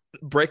not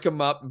break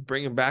him up and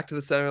bring him back to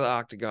the center of the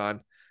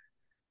octagon.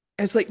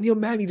 And it's like Neil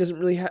Magny doesn't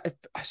really have.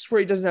 I swear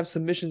he doesn't have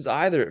submissions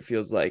either. It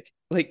feels like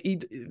he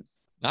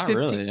Not 50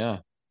 really, yeah.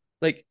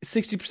 like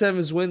 60% of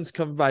his wins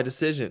come by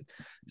decision.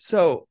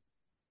 So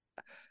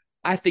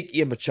I think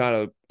Ian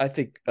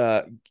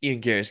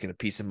Gary's gonna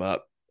piece him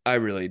up. I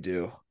really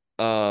do.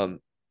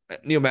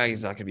 Neil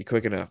Magny's not gonna be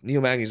quick enough. Neil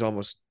Magny's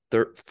almost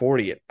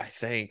 40, I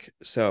think.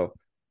 So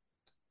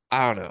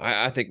I don't know.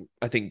 I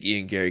think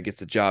Ian Gary gets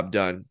the job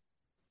done.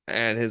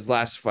 And his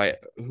last fight,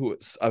 who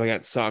was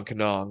against Song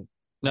Kanong.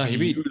 No, he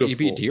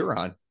beat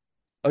D-Rod.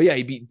 Oh yeah,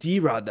 he beat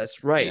D-Rod.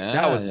 That's right. Yeah,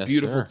 That was yes,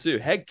 beautiful sir. too.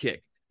 Head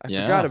kick. I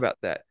Yeah. forgot about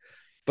that.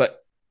 But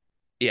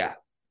yeah,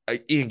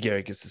 Ian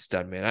Gary gets the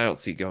stud, man. I don't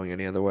see it going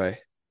any other way.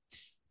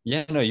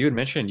 Yeah, no, you had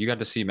mentioned you got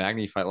to see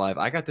Magny fight live.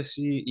 I got to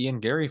see Ian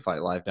Gary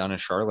fight live down in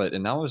Charlotte,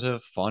 and that was a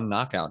fun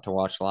knockout to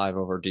watch live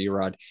over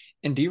D-Rod.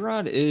 And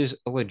D-Rod is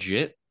a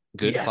legit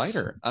good Yes.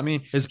 fighter. I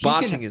mean, His he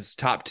boxing can, is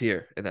top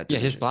tier in that yeah,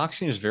 his division.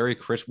 boxing is very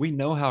crisp. We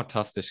know how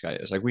tough this guy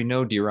is. Like, we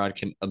know D-Rod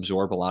can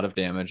absorb a lot of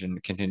damage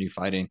and continue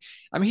fighting.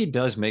 I mean, he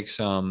does make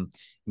some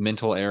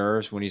mental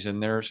errors when he's in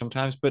there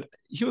sometimes, but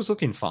he was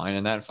looking fine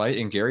in that fight,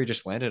 and Gary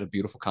just landed a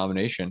beautiful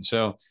combination.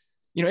 So,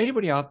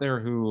 anybody out there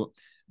who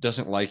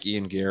doesn't like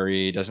Ian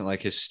Gary, doesn't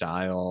like his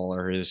style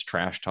or his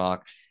trash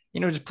talk,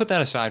 just put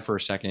that aside for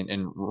a second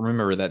and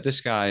remember that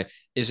this guy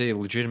is a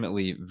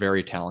legitimately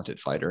very talented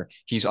fighter.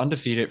 He's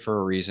undefeated for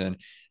a reason.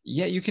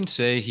 Yeah, you can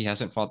say he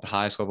hasn't fought the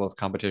highest level of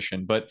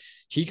competition, but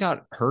he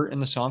got hurt in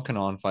the Song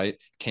Kanon fight,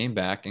 came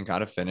back and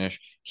got a finish.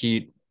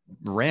 He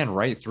ran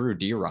right through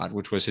D-Rod,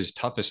 which was his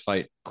toughest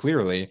fight,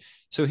 clearly.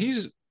 So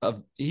he's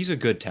a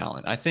good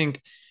talent. I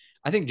think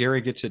Gary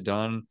gets it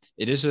done.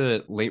 It is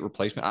a late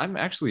replacement. I'm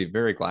actually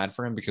very glad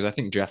for him because I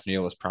think Jeff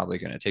Neal is probably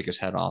going to take his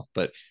head off,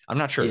 but I'm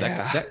not sure. That,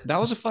 Yeah. that that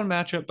was a fun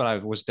matchup, but I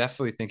was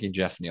definitely thinking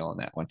Jeff Neal in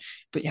that one.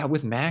 But yeah,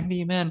 with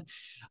Magny, man,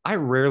 I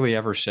rarely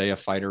ever say a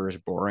fighter is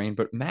boring,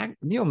 but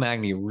Neil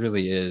Magny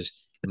really is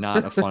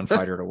not a fun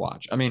fighter to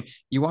watch. I mean,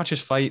 you watch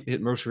his fight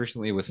most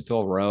recently with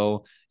Phil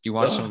Rowe. You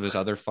watch some of his Ugh.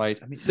 other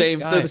fights. I mean, this Same,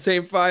 they're the guy,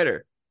 same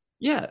fighter.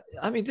 yeah,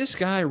 I mean, this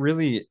guy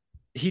really,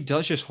 he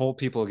does just hold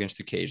people against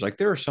the cage. Like,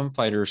 there are some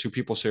fighters who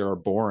people say are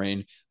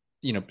boring.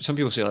 Some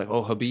people say, like,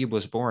 oh, Habib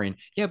was boring.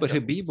 Yeah, but Yep.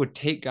 Habib would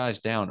take guys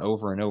down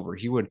over and over.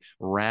 He would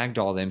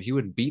ragdoll them. He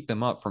would beat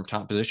them up from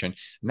top position.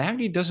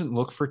 Magny doesn't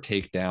look for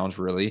takedowns,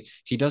 really.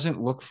 He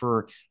doesn't look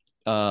for,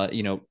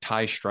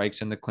 tie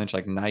strikes in the clinch,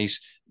 like nice,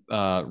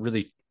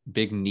 really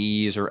big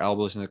knees or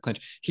elbows in the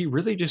clinch. He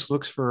really just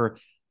looks for,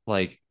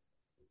 like,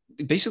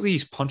 basically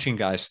he's punching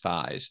guys'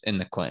 thighs in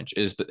the clinch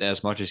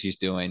as much as he's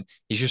doing.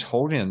 He's just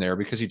holding them there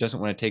because he doesn't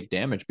want to take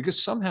damage.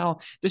 Because somehow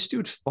this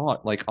dude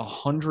fought like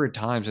 100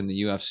 times in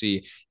the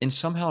UFC and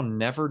somehow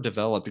never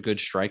developed good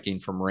striking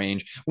from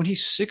range. When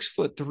he's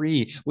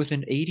 6'3" with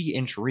an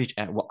 80-inch reach,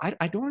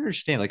 I don't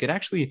understand. Like, it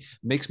actually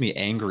makes me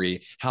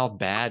angry how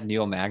bad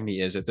Neil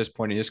Magny is at this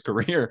point in his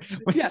career.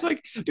 When Yeah. it's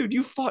like, dude,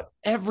 you fought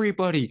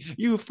everybody.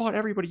 You fought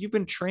everybody. You've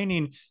been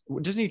training.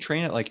 Doesn't he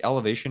train at like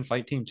Elevation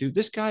Fight Team too?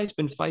 This guy's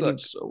been fighting Look,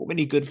 so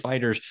many good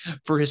fighters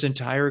for his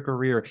entire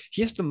career.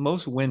 He has the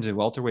most wins in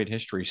welterweight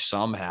history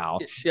somehow.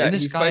 yeah, And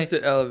this he guy, fights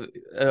at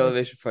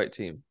Elevation Fight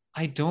Team.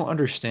 I don't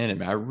understand it,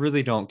 man. I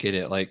really don't get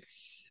it. Like,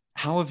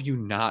 how have you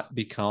not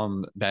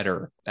become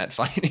better at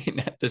fighting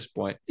at this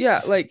point?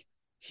 Yeah, like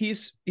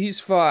he's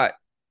fought.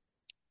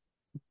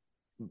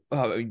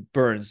 Oh, I mean,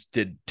 Burns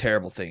did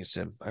terrible things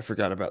to him. I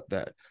forgot about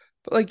that.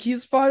 But like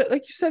he's fought,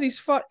 like you said, he's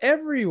fought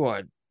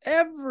everyone.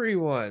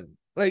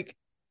 Like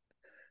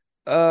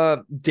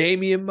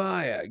Damian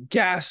Maya,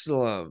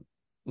 Gastelum,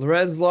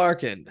 Lorenz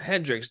Larkin,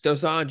 Hendricks,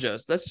 Dos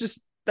Anjos. That's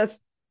six,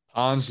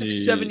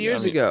 Ponzi, 7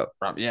 years ago.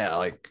 yeah,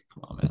 like,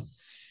 come on, man.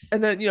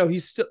 And then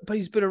he's still, but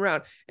he's been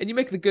around. And you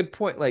make the good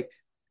point, like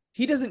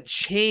he doesn't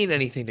chain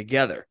anything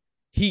together.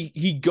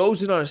 He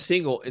goes in on a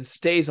single and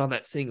stays on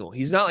that single.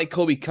 He's not like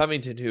Kobe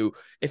Covington, who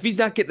if he's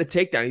not getting the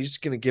takedown, he's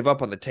just gonna give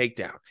up on the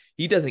takedown.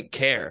 He doesn't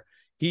care.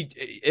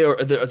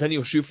 Or then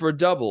he'll shoot for a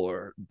double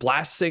or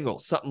blast single,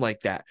 something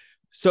like that.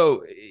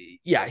 So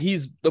yeah,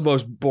 he's the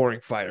most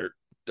boring fighter,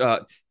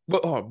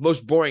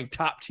 most boring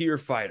top tier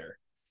fighter.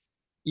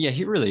 Yeah,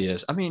 he really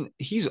is. I mean,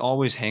 he's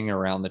always hanging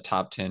around the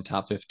top 10,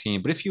 top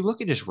 15. But if you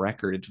look at his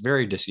record, it's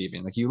very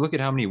deceiving. Like, you look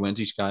at how many wins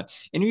he's got,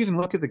 and you even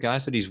look at the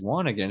guys that he's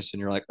won against, and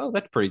you're like, oh,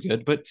 that's pretty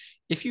good. But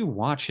if you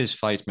watch his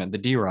fights, man, the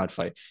D-Rod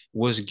fight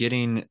was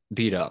getting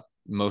beat up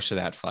most of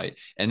that fight.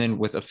 And then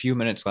with a few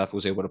minutes left,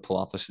 was able to pull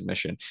off a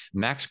submission.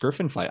 Max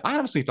Griffin fight. I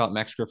honestly thought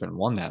Max Griffin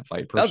won that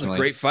fight That was a personally.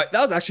 great fight.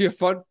 That was actually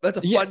that's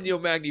a Yeah, fun Neil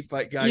Magny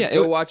fight, guys. yeah,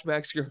 Go watch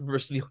Max Griffin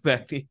versus Neil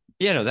Magny.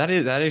 yeah, no, that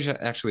is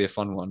actually a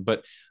fun one.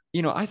 But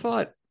I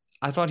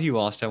thought he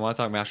lost him. I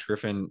thought Max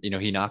Griffin,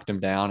 he knocked him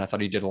down. I thought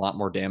he did a lot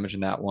more damage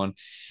in that one.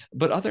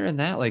 But other than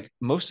that, like,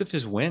 most of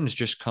his wins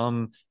just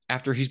come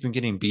after he's been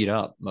getting beat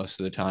up most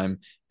of the time.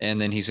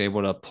 And then he's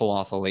able to pull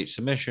off a late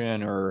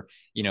submission or,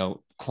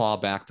 claw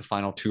back the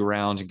final 2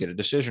 rounds and get a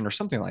decision or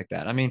something like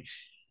that. I mean,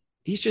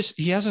 he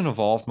hasn't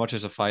evolved much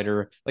as a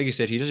fighter. Like you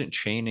said, he doesn't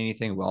chain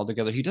anything well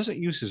together. He doesn't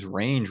use his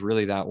range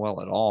really that well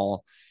at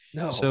all.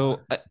 No. So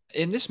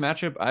in this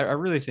matchup, I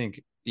really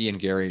think Ian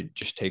Gary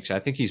just takes. I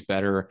think he's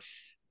better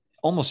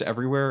almost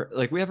everywhere.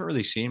 Like, we haven't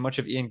really seen much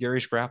of Ian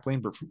Gary's grappling,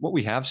 but from what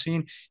we have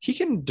seen, he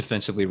can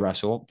defensively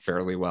wrestle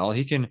fairly well.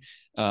 He can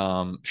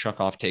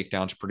shuck off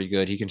takedowns pretty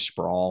good. He can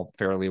sprawl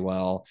fairly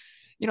well.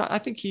 I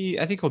think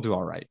he'll do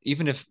all right.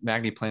 Even if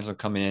Magny plans on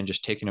coming in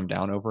just taking him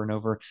down over and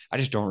over, I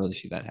just don't really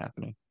see that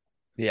happening.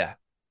 Yeah.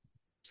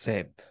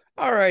 Same.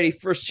 All righty.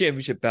 First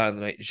championship bout of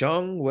the night.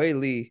 Zhang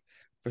Weili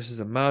versus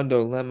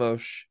Amando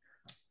Lemos.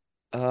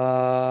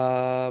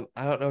 I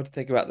don't know what to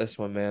think about this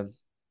one, man.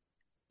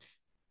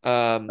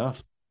 Oh,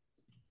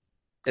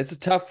 It's a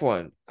tough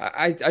one.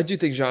 I do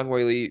think Zhang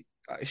Weili.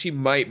 she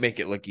might make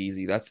it look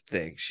easy. That's the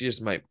thing. She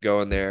just might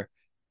go in there,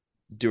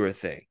 do her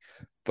thing.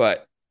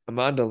 But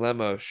Amanda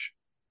Lemos,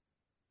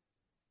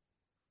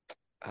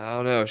 I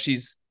don't know.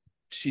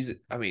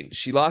 I mean,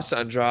 she lost to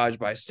Andrade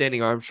by a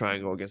standing arm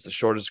triangle against the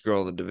shortest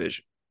girl in the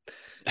division.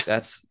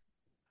 That's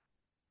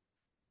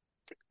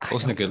I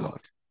Wasn't a don't good know.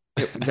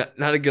 look.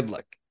 Not a good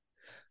look.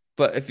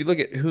 But if you look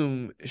at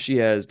whom she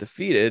has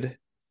defeated,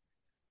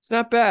 it's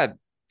not bad.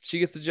 She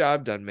gets the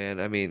job done, man.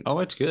 I mean, Oh,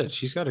 it's good.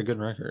 She's got a good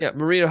record. yeah,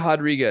 Marina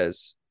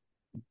Rodriguez,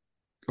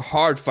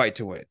 hard fight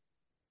to win.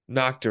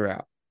 Knocked her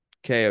out.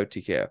 KO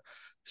TKO.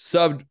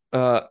 Subbed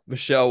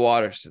Michelle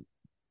Watterson.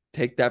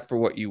 Take that for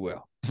what you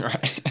will.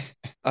 Right.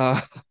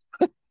 Uh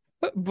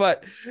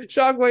but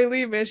Zhang Wei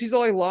Li, man, she's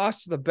only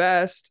lost to the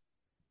best.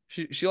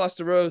 She lost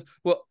to Rose.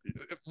 Well,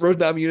 Rose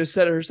Namajunas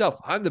said it herself.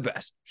 I'm the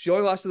best. She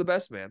only lost to the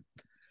best, man.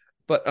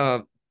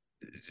 But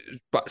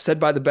said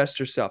by the best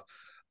herself.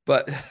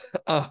 But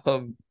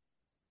Zhang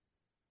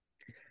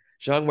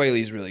Wei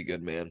Li's really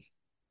good, man.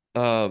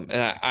 And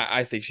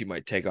I think she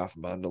might take off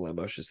Amanda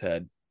Lemos's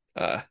head.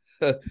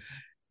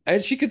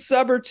 And she could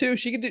sub her too.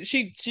 She could do,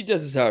 she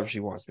does this however she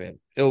wants, man.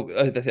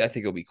 I think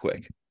it'll be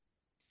quick.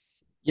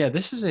 Yeah,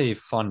 this is a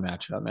fun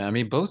matchup, man. I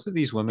mean, both of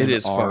these It women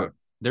is fun.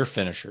 they're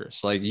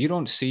finishers. Like you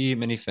don't see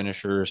many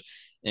finishers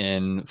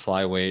in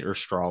flyweight or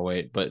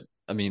strawweight, but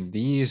I mean,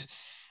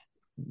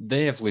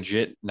 they have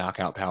legit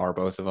knockout power,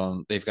 both of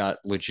them. They've got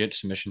legit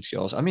submission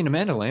skills. I mean,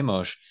 Amanda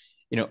Lemos,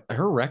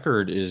 her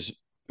record is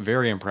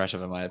very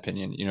impressive in my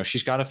opinion.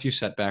 She's got a few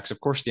setbacks.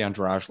 Of course, the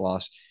Andrade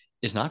loss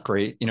is not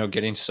great.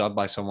 Getting subbed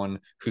by someone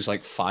who's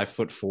like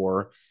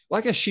 5'4". Well,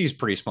 I guess she's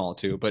pretty small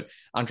too, but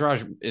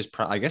Andrade is,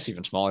 I guess,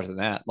 even smaller than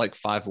that, like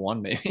 5'1",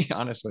 maybe,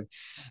 honestly.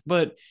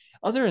 But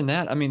other than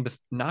that, I mean, the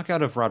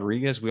knockout of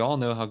Rodriguez, we all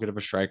know how good of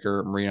a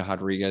striker Marina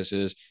Rodriguez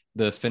is.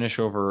 The finish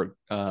over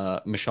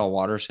Michelle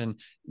Watterson,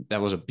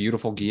 that was a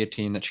beautiful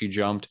guillotine that she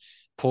jumped,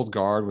 pulled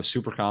guard, was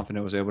super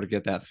confident, was able to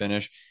get that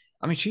finish.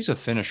 I mean, she's a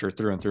finisher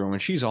through and through. And when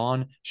she's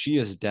on, she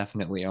is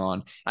definitely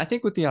on. I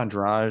think with the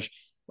Andrade,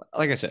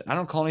 like I said, I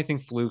don't call anything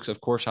flukes. Of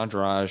course,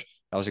 Andrade,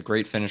 that was a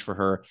great finish for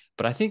her.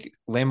 But I think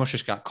Lemos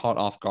just got caught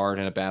off guard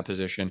in a bad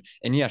position.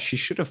 And yeah, she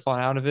should have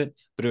fought out of it,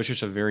 but it was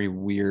just a very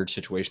weird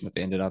situation that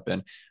they ended up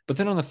in. But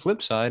then on the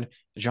flip side,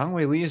 Zhang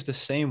Wei Li is the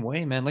same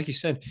way, man. Like you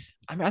said,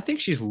 I mean, I think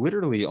she's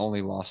literally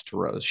only lost to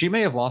Rose. She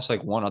may have lost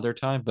like one other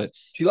time, but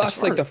She as lost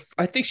far as,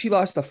 I think she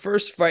lost the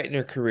first fight in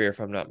her career, if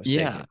I'm not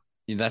yeah,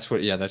 mistaken. that's what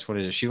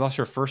it is. She lost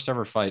her first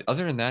ever fight.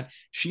 Other than that,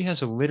 she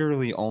has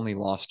literally only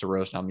lost to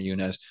Rose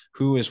Namajunas,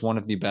 who is one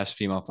of the best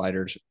female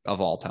fighters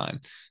of all time.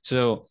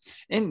 So,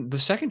 in the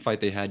second fight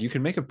they had, you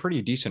could make a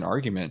pretty decent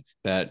argument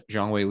that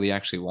Zhang Wei Li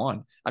actually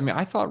won. I mean,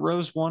 I thought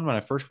Rose won when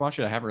I first watched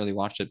it. I haven't really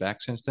watched it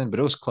back since then, but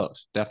it was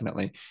close,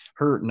 definitely.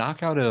 Her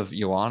knockout of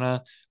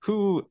Joanna,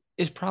 who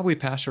is probably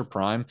past her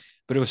prime,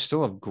 but it was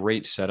still a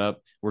great setup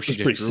where It she was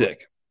just pretty drew.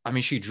 sick. I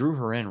mean, she drew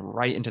her in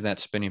right into that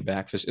spinning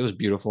back fist. It was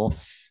beautiful.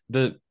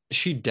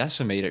 She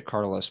decimated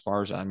Carla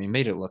Esparza. I mean,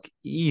 made it look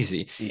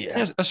easy. Yeah.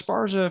 And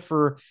Esparza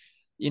for,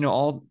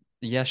 all,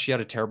 yes, she had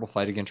a terrible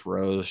fight against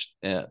Rose,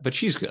 but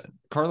she's good.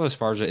 Carla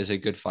Esparza is a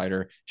good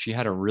fighter. She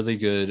had a really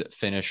good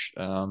finish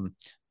of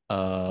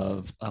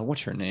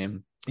what's her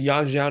name?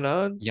 Yan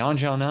Xiaonan? Yan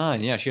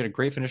Xiaonan. Yeah, she had a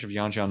great finish of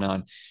Yan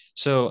Xiaonan.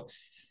 So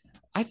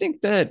I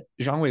think that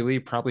Zhang Wei Li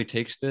probably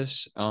takes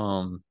this.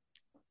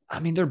 I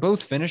mean, they're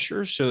both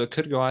finishers, so it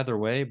could go either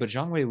way, but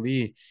Zhang Wei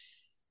Li,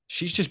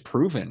 she's just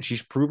proven.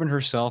 She's proven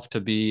herself to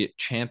be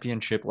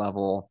championship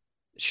level.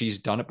 She's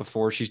done it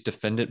before. She's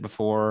defended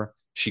before.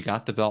 She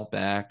got the belt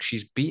back.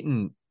 She's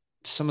beaten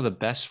some of the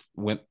best,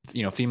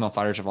 female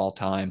fighters of all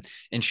time,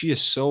 and she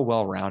is so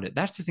well rounded.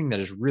 That's the thing that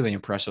is really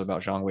impressive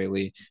about Zhang Wei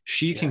Li.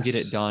 She can get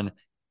it Yes. done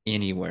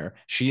anywhere.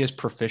 She is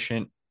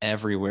proficient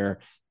everywhere.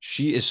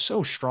 She is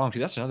so strong too.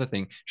 That's another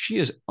thing. She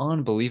is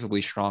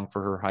unbelievably strong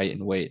for her height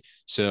and weight.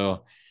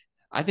 So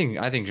I think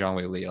Zhang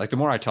Wei Li, like the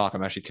more I talk,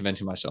 I'm actually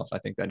convincing myself. I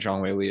think that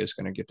Zhang Wei Li is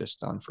going to get this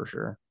done for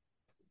sure.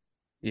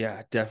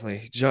 Yeah,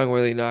 definitely. Zhang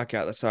Wei Li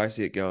knockout. That's how I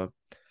see it going.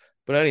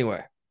 But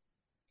anyway,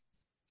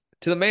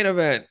 to the main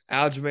event,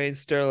 Aljamain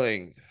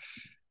Sterling.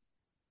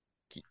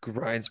 He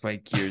grinds my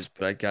gears,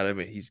 but I gotta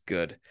admit he's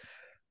good.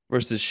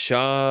 Versus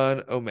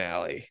Sean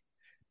O'Malley,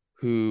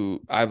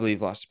 who I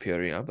believe lost to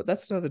Piotr, but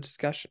that's another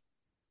discussion.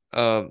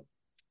 Um,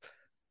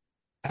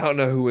 I don't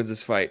know who wins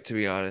this fight, to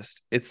be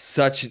honest. It's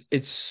such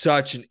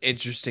an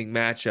interesting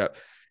matchup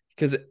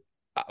because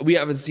we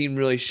haven't seen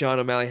really Sean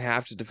O'Malley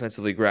have to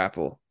defensively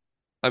grapple.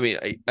 I mean,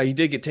 he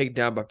did get taken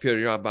down by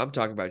Piotr, but I'm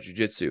talking about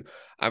jiu-jitsu.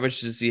 I'm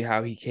interested to see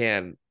how he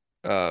can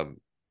um,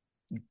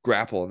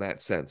 grapple in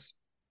that sense.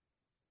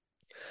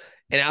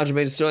 And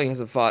Aljamain Sterling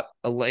hasn't fought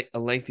a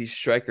lengthy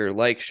striker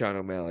like Sean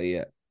O'Malley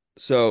yet.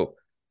 So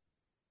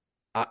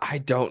I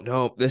don't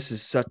know.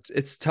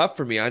 It's tough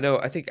for me.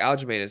 I think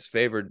Aljamain is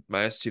favored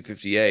minus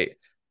 258,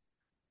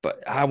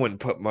 but I wouldn't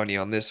put money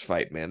on this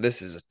fight, man.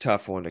 This is a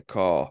tough one to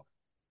call.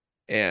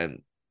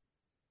 And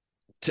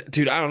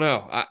dude, I don't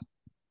know.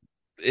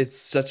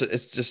 It's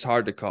just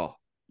hard to call.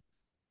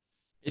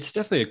 It's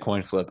definitely a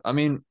coin flip. I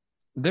mean,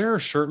 there are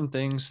certain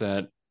things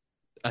that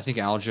I think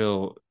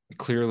Aljo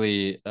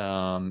clearly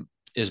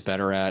is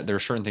better at. There are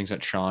certain things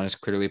that Sean is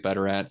clearly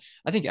better at.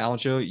 I think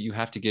Aljo, you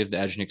have to give the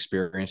edge and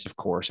experience, of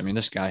course. I mean,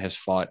 this guy has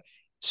fought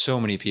so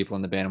many people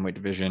in the bantamweight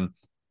division.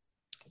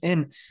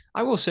 And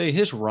I will say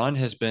his run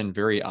has been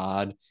very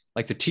odd.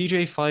 Like the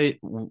TJ fight,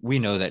 we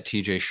know that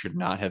TJ should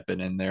not have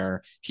been in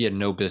there. He had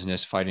no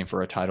business fighting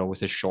for a title with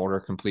his shoulder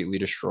completely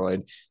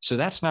destroyed. So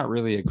that's not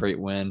really a great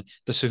win.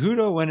 The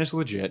Cejudo win is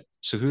legit.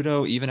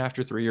 Cejudo, even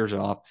after 3 years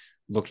off,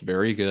 looked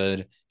very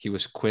good. He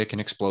was quick and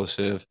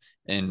explosive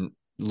and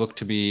looked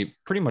to be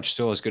pretty much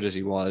still as good as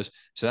he was.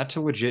 So that's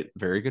a legit,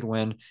 very good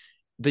win.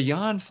 The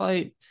Jan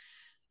fight,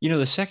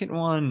 the second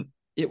one,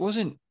 it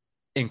wasn't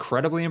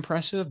incredibly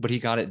impressive, but he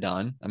got it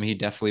done. I mean, he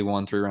definitely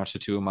won 3 rounds to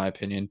 2, in my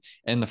opinion.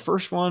 And the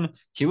first one,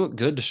 he looked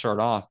good to start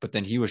off, but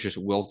then he was just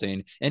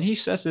wilting. And he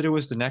says that it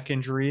was the neck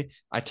injury.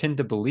 I tend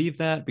to believe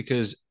that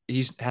because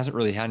he hasn't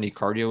really had any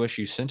cardio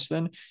issues since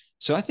then.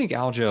 So I think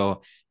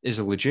Aljo is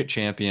a legit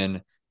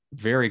champion,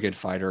 very good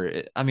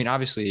fighter. I mean,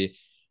 obviously,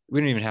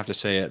 we don't even have to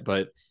say it,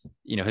 but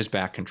his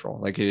back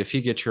control. Like if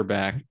he gets your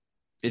back,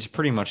 it's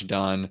pretty much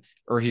done,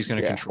 or he's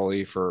going to control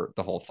you for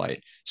the whole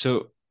fight.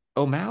 So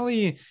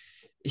O'Malley,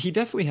 he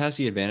definitely has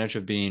the advantage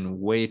of being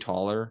way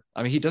taller.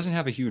 I mean, he doesn't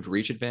have a huge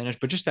reach advantage,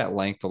 but just that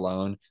length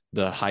alone,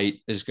 the height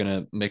is going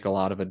to make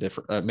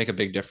make a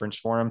big difference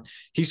for him.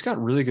 He's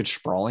got really good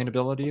sprawling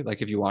ability.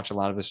 Like if you watch a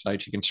lot of his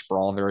fights, he can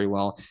sprawl very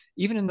well.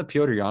 Even in the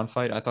Piotr Jan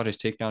fight, I thought his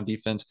takedown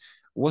defense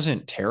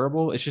wasn't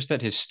terrible. It's just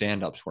that his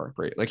stand-ups weren't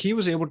great. Like he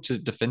was able to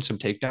defend some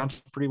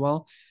takedowns pretty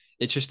well.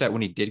 It's just that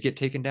when he did get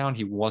taken down,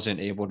 he wasn't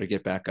able to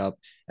get back up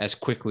as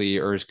quickly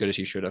or as good as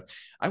he should have.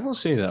 I will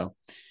say though,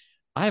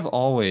 I've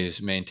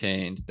always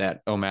maintained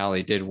that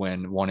O'Malley did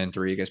win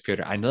 1-3 against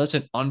Piotr. I know that's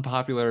an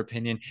unpopular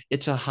opinion.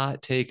 It's a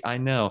hot take, I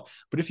know.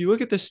 But if you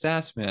look at the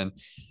stats, man,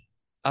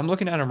 I'm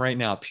looking at him right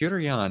now. Piotr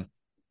Jan,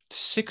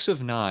 6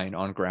 of 9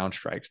 on ground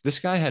strikes. This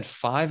guy had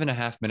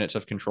 5.5 minutes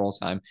of control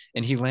time,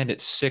 and he landed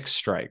 6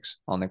 strikes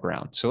on the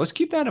ground. So let's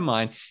keep that in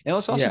mind. And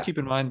let's also keep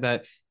in mind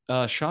that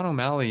Sean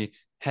O'Malley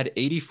had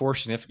 84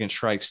 significant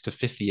strikes to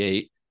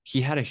 58.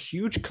 He had a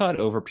huge cut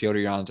over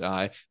Piotr Jan's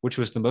eye, which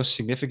was the most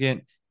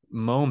significant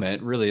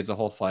moment really of the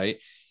whole fight.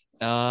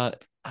 I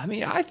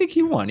mean, I think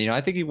he won.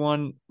 I think he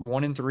won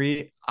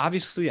 1-3.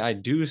 Obviously, I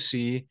do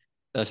see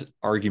an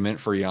argument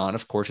for Jan.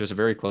 Of course, it was a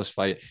very close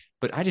fight,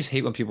 but I just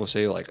hate when people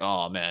say like,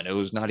 "Oh man, it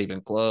was not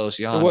even close."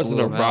 Jan it wasn't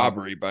blew a him out.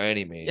 robbery by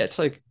any means. Yeah, it's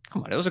like,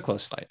 come on, it was a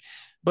close fight.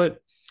 But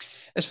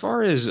as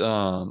far as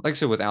like I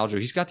said with Aljo,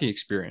 he's got the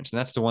experience, and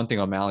that's the one thing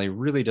O'Malley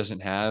really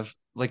doesn't have.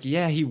 Like,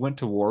 yeah, he went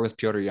to war with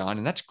Piotr Jan,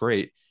 and that's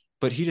great,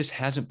 but he just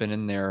hasn't been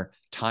in there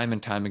time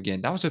and time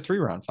again. That was a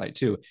 3-round fight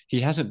too. He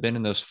hasn't been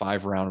in those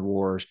 5-round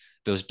wars,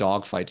 those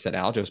dog fights that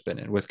Aljo's been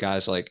in with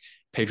guys like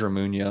Pedro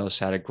Munoz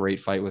had a great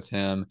fight with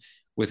him,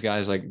 with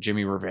guys like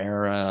Jimmy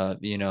Rivera. I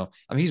mean,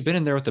 he's been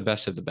in there with the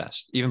best of the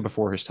best, even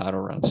before his title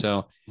run.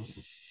 So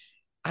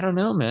I don't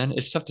know, man.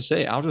 It's tough to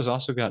say. Aljo's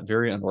also got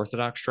very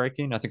unorthodox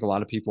striking. I think a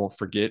lot of people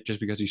forget just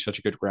because he's such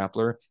a good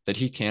grappler that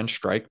he can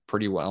strike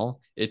pretty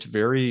well. It's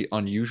very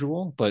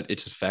unusual, but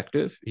it's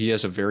effective. He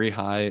has a very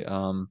high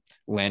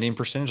landing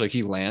percentage. Like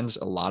he lands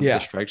a lot of the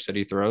strikes that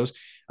he throws.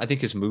 I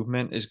think his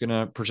movement is going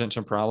to present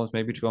some problems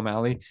maybe to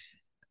O'Malley.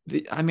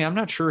 I mean, I'm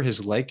not sure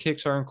his leg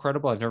kicks are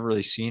incredible. I've never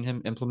really seen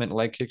him implement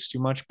leg kicks too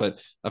much, but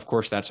of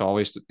course, that's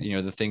always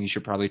the thing you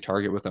should probably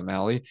target with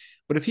O'Malley.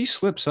 But if he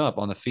slips up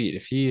on the feet,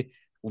 if he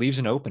leaves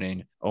an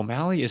opening,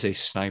 O'Malley is a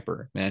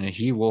sniper, man, and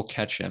he will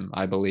catch him,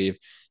 I believe.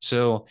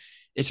 So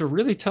it's a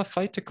really tough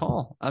fight to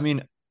call. I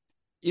mean,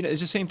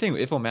 it's the same thing.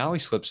 If O'Malley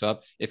slips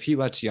up, if he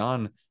lets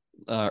Jan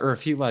or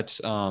if he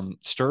lets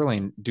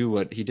Sterling do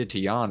what he did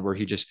to Jan, where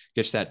he just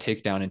gets that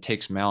takedown and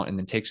takes him out and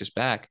then takes his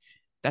back,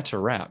 that's a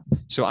wrap.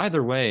 So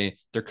either way,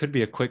 there could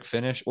be a quick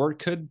finish or it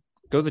could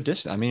go the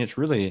distance. I mean, it's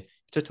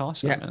a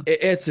toss-up, man.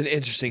 It's an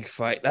interesting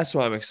fight. That's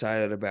what I'm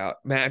excited about.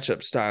 Matchup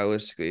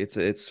stylistically,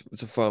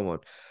 it's a fun one.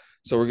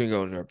 So we're gonna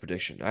go into our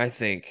prediction. I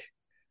think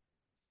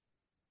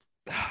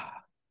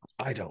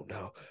I don't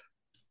know.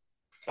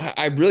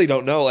 I really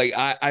don't know. Like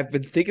I've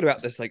been thinking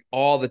about this like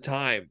all the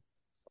time.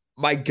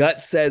 My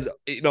gut says,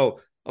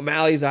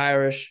 O'Malley's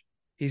Irish.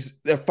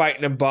 They're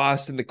fighting in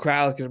Boston. The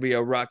crowd's gonna be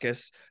a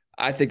ruckus.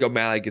 I think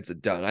O'Malley gets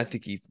it done. I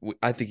think he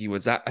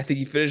wins. I think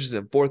he finishes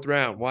in 4th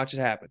round. Watch it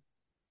happen.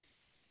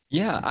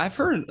 Yeah, I've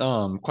heard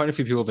quite a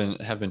few people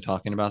have been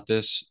talking about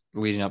this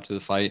leading up to the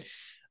fight,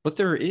 but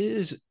there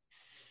is,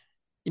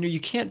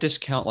 you can't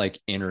discount like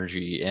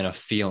energy and a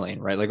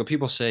feeling, right? Like when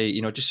people say,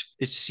 just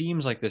it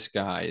seems like this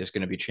guy is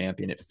going to be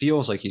champion. It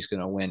feels like he's going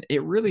to win.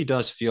 It really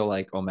does feel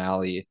like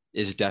O'Malley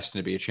is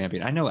destined to be a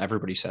champion. I know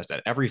everybody says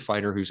that. Every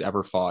fighter who's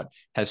ever fought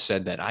has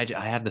said that. I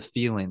have the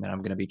feeling that I'm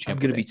going to be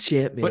champion. I'm going to be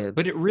champ, man.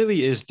 But it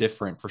really is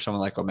different for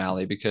someone like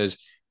O'Malley because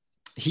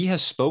he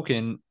has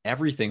spoken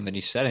everything that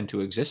he said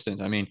into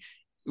existence. I mean,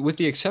 with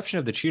the exception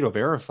of the Cheeto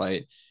Vera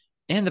fight,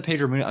 and the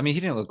Pedro Munoz, I mean, he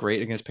didn't look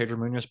great against Pedro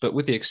Munoz, but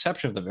with the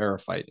exception of the Vera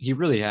fight, he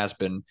really has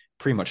been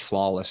pretty much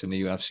flawless in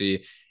the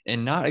UFC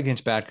and not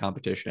against bad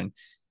competition.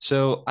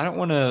 So I don't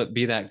want to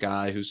be that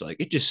guy who's like,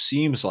 it just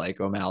seems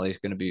like O'Malley's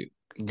going to be,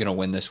 going to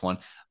win this one.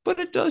 But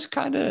it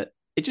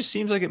just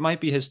seems like it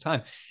might be his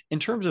time. In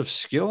terms of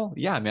skill,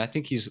 yeah, I mean, I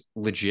think he's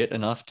legit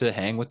enough to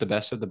hang with the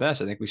best of the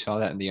best. I think we saw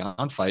that in the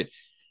on fight.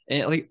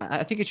 And like,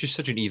 I think it's just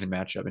such an even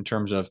matchup in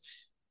terms of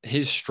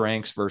his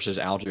strengths versus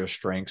Aljo's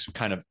strengths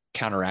kind of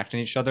counteracting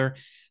each other,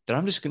 that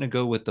I'm just going to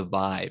go with the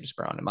vibes,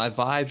 Brown. And my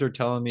vibes are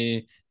telling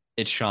me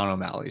it's Sean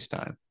O'Malley's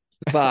time.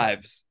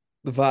 Vibes.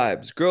 The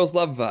vibes. Girls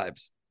love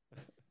vibes.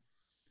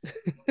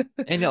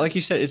 And yeah, like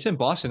you said, it's in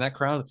Boston. That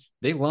crowd,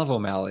 they love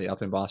O'Malley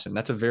up in Boston.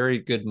 That's a very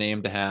good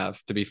name to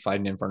have to be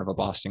fighting in front of a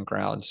Boston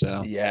crowd.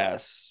 So,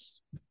 Yes.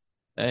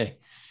 hey,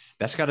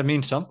 that's got to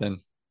mean something.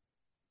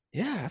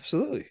 Yeah,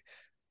 absolutely.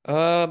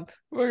 We're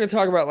going to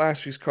talk about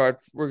last week's card.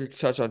 We're going to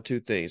touch on two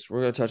things.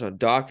 We're going to touch on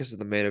Dawkins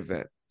and the main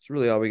event. That's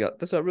really all we got.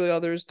 That's not really all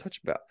there is to touch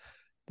about.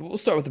 But we'll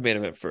start with the main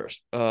event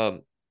first.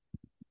 Dos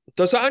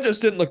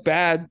Anjos didn't look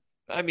bad.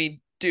 I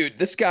mean, dude,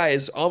 this guy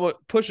is almost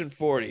pushing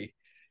 40,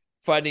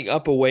 fighting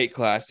up a weight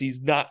class.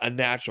 He's not a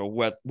natural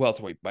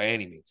welterweight by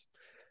any means.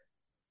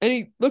 And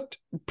he looked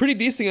pretty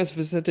decent against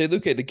Vicente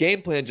Luque. The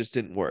game plan just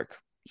didn't work.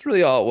 That's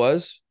really all it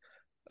was.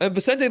 And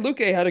Vicente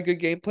Luque had a good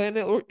game plan.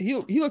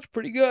 He looked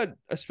pretty good,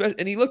 especially,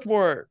 and he looked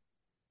more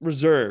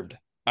reserved,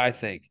 I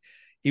think.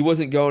 He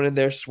wasn't going in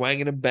there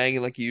swanging and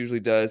banging like he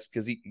usually does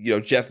because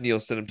Jeff Neal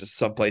sent him to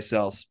someplace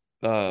else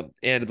and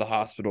to the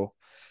hospital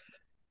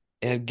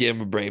and gave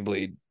him a brain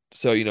bleed.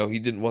 So, he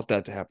didn't want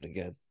that to happen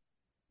again.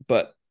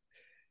 But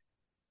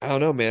I don't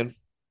know, man.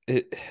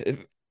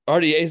 If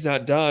RDA's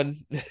not done,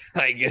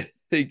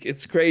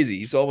 it's crazy.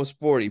 He's almost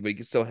 40, but he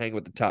can still hang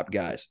with the top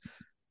guys.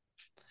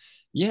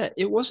 Yeah,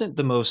 it wasn't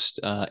the most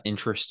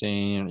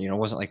interesting, it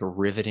wasn't like a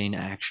riveting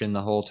action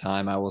the whole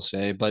time, I will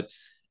say, but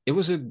it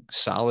was a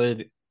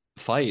solid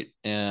fight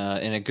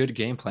and a good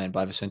game plan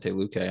by Vicente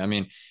Luque. I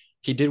mean,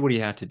 he did what he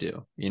had to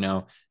do,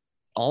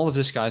 all of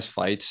this guy's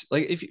fights.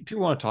 Like, if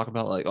people want to talk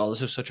about like, oh,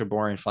 this is such a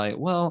boring fight,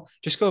 well,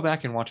 just go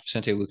back and watch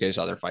Vicente Luque's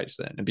other fights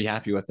then and be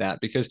happy with that.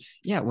 Because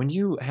yeah, when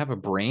you have a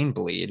brain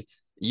bleed,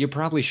 you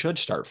probably should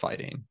start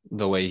fighting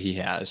the way he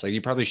has. Like,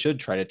 you probably should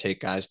try to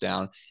take guys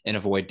down and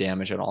avoid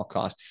damage at all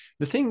costs.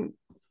 The thing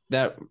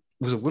that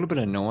was a little bit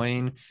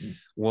annoying,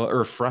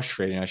 or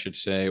frustrating, I should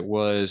say,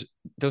 was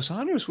Dos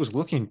Anjos was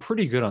looking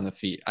pretty good on the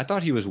feet. I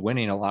thought he was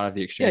winning a lot of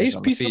the exchanges. Yeah, he's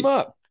on the piecing feet. them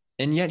up.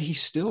 And yet he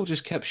still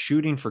just kept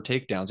shooting for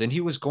takedowns. And he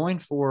was going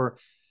for,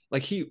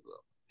 like,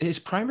 his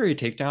primary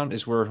takedown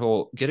is where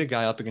he'll get a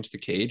guy up against the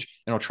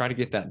cage and he'll try to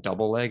get that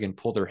double leg and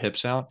pull their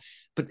hips out.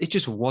 But it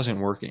just wasn't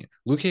working.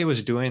 Luque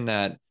was doing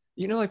that,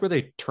 like where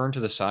they turn to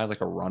the side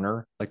like a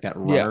runner, like that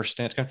runner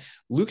stance kind of.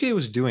 Luque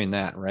was doing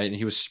that, right? And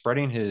he was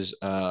spreading his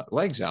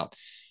legs out.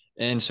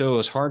 And so it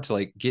was hard to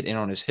like get in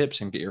on his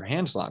hips and get your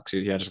hands locked. So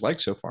he had his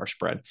legs so far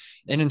spread.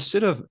 And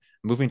instead of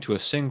moving to a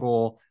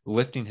single,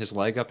 lifting his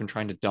leg up and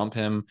trying to dump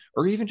him,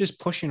 or even just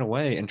pushing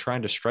away and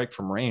trying to strike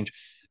from range,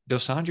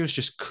 Dos Anjos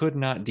just could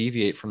not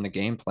deviate from the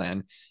game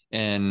plan.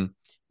 And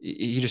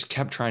he just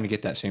kept trying to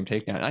get that same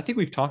takedown. And I think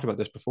we've talked about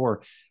this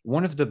before.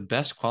 One of the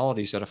best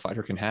qualities that a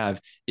fighter can have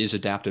is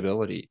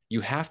adaptability.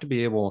 You have to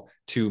be able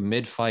to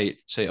mid-fight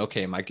say,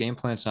 okay, my game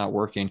plan's not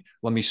working.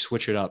 Let me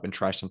switch it up and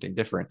try something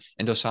different.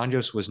 And Dos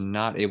Anjos was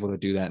not able to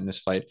do that in this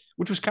fight,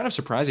 which was kind of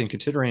surprising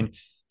considering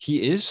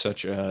he is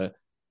such a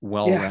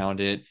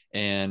well-rounded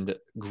and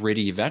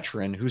gritty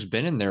veteran who's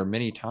been in there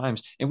many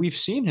times. And we've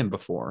seen him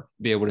before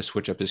be able to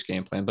switch up his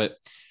game plan. But,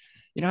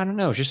 I don't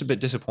know. It's just a bit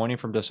disappointing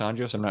from Dos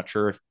Anjos. I'm not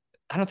sure if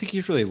I don't think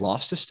he's really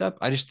lost a step.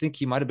 I just think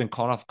he might have been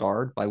caught off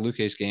guard by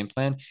Luque's game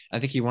plan. I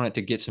think he wanted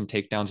to get some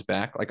takedowns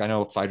back. Like, I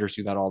know fighters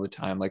do that all the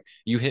time. Like,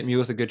 you hit me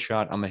with a good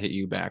shot, I'm going to hit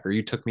you back. Or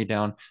you took me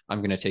down, I'm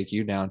going to take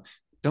you down.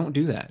 Don't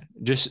do that.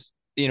 Just,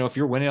 if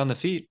you're winning on the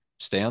feet,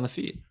 stay on the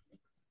feet.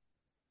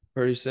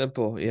 Pretty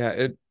simple.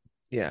 Yeah.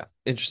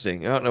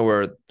 Interesting. I don't know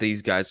where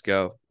these guys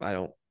go.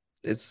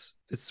 It's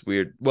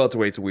weird.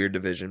 Welterweight's a weird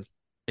division.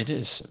 It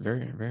is.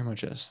 Very, very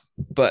much is.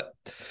 But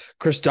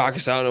Chris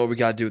Dawkins, I don't know what we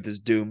got to do with this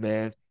dude,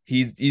 man.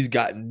 He's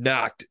got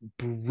knocked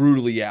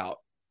brutally out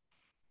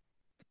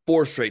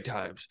 4 straight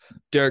times.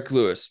 Derek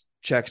Lewis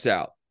checks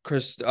out.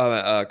 Curtis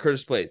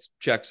Blades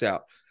checks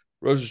out.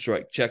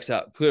 Rosenstrike checks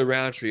out. Clear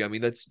Roundtree. I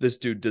mean, this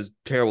dude does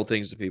terrible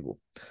things to people.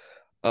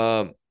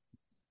 I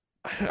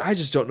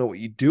just don't know what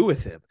you do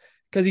with him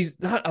because he's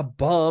not a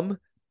bum.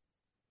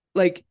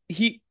 Like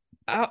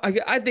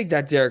I think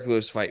that Derek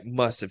Lewis fight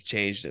must have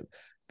changed him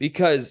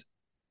because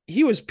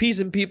he was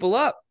piecing people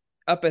up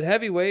at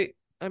heavyweight.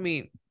 I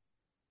mean,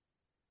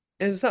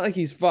 and it's not like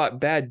he's fought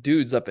bad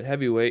dudes up at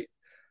heavyweight,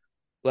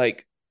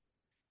 like,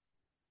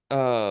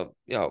 Abdurakhimov,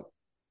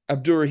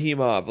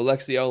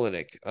 Alexei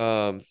Olenek,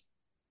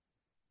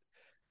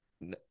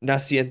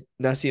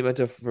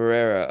 Nascimento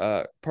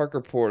Ferreira,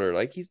 Parker Porter.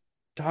 Like,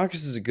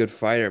 Dawkins is a good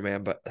fighter,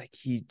 man, but like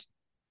he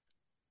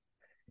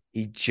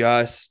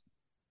just,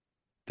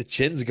 the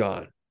chin's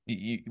gone.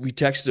 We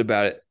texted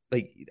about it.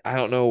 Like, I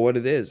don't know what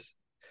it is.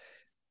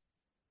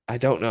 I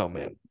don't know,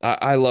 man.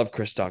 I love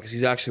Chris Dawkins.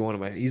 He's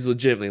actually he's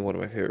legitimately one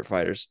of my favorite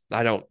fighters.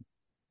 I don't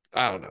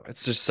know. It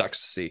just sucks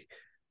to see.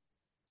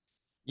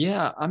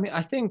 Yeah, I mean,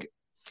 I think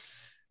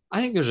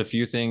I think there's a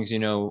few things,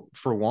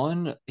 for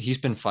one, he's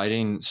been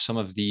fighting some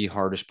of the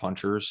hardest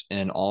punchers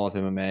in all of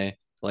MMA,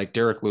 like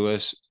Derek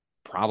Lewis,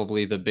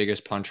 probably the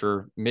biggest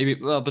puncher, maybe,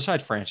 well,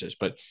 besides Francis,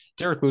 but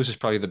Derek Lewis is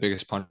probably the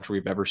biggest puncher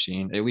we've ever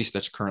seen, at least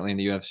that's currently in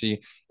the UFC.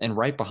 And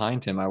right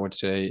behind him, I would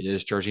say,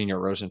 is Jairzinho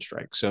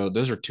Rozenstruik. So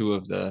those are two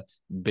of the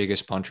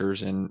biggest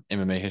punchers in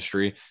MMA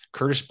history.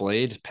 Curtis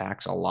Blades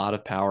packs a lot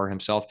of power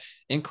himself,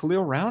 and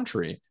Khalil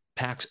Roundtree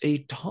packs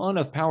a ton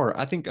of power.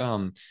 I think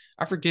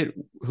I forget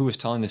who was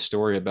telling this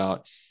story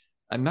about.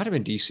 It might have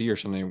been DC or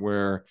something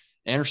where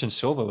Anderson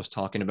Silva was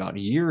talking about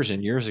years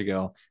and years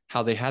ago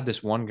how they had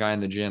this one guy in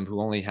the gym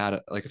who only had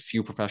like a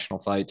few professional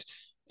fights,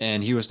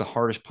 and he was the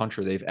hardest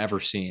puncher they've ever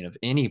seen of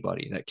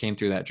anybody that came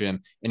through that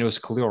gym, and it was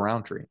Khalil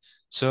Roundtree.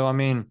 So I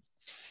mean,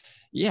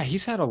 yeah,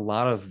 he's had a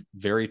lot of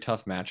very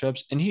tough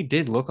matchups, and he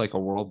did look like a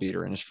world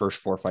beater in his first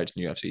four fights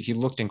in the UFC. He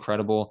looked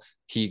incredible.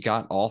 He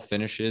got all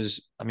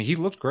finishes. I mean, he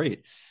looked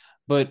great.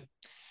 But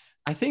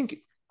I think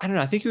I don't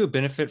know. I think he would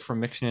benefit from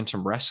mixing in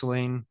some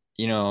wrestling.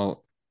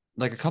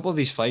 Like a couple of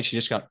these fights, he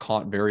just got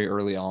caught very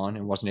early on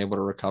and wasn't able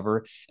to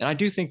recover. And I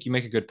do think you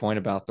make a good point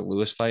about the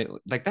Lewis fight.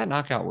 Like that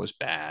knockout was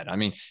bad. I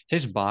mean,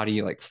 his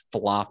body like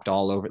flopped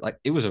all over. Like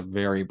it was a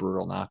very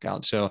brutal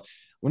knockout. So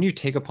when you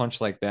take a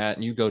punch like that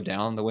and you go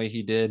down the way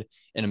he did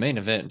in a main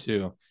event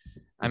too,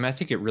 I mean, I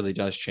think it really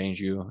does change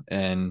you.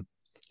 And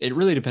it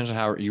really depends on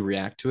how you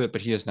react to it,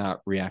 but he has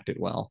not reacted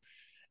well.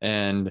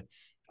 And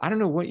I don't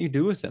know what you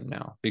do with him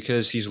now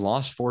because he's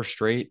lost four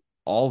straight.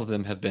 All of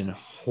them have been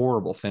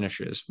horrible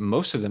finishes,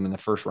 most of them in the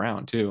first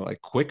round, too,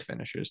 like quick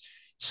finishes.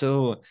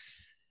 So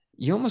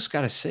you almost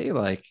got to say,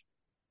 like,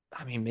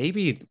 I mean,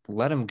 maybe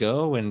let him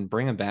go and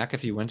bring him back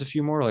if he wins a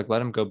few more. Like,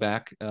 let him go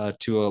back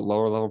to a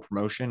lower level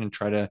promotion and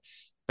try to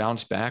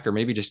bounce back, or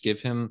maybe just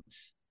give him,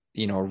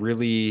 a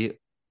really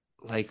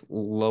like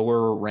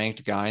lower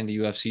ranked guy in the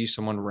UFC,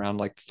 someone around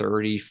like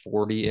 30,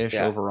 40 ish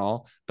Yeah.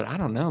 overall. But I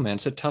don't know, man.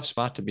 It's a tough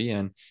spot to be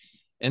in.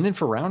 And then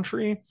for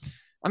Roundtree,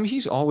 I mean,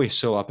 he's always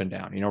so up and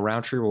down.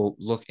 Roundtree will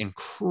look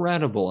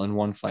incredible in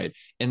one fight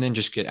and then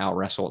just get out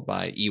wrestled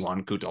by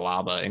Iwan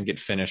Kutalaba and get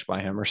finished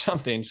by him or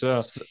something.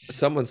 So,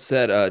 Someone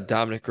said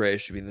Dominic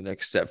Reyes should be the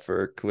next step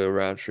for Khalil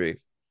Roundtree.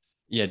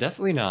 yeah,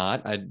 definitely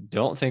not. I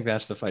don't think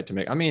that's the fight to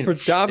make. I mean, For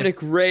Dominic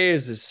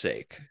Reyes'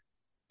 sake.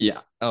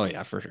 yeah. Oh,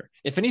 yeah, for sure.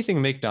 If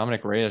anything, make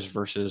Dominic Reyes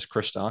versus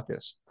Chris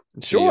Dawkins.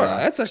 Sure,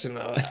 that's actually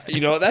not,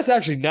 that's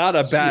actually not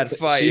a bad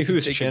fight. See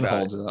whose chin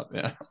holds up.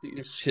 Yeah. See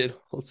whose chin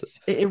holds up.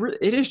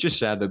 It is just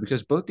sad though,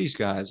 because both these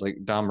guys,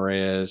 like Dom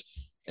Reyes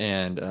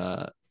and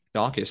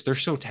Dawkins, they're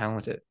so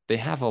talented. They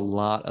have a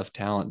lot of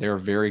talent. They're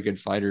very good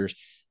fighters.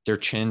 Their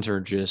chins are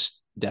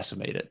just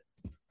decimated.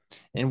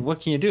 And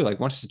what can you do? Like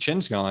once the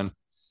chin's gone,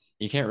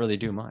 you can't really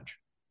do much.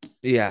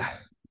 Yeah.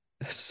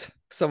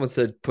 Someone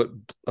said put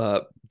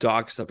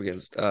Dawkins up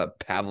against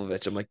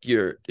Pavlovich. I'm like,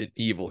 you're an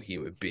evil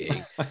human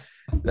being.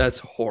 That's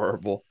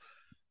horrible.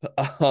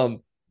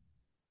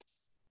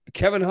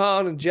 Kevin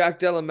Holland and Jack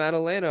Della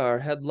Maddalena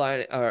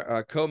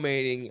are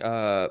co-mating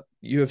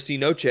UFC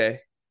Noche.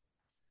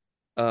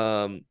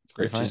 Great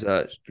Which fight. is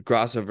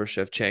Grasso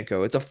versus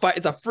Shevchenko. It's a fight.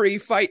 It's a free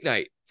fight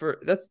night for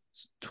that's.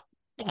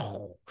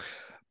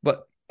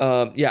 But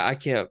yeah, I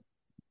can't.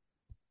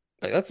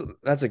 Like,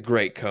 that's a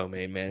great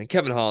co-main, man. And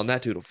Kevin Holland,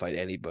 that dude will fight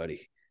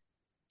anybody.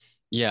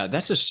 Yeah,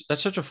 that's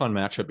such a fun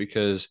matchup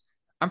because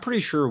I'm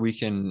pretty sure we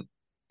can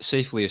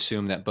safely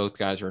assume that both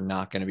guys are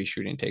not going to be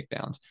shooting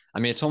takedowns. I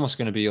mean, it's almost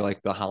going to be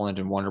like the Holland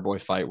and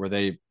Wonderboy fight where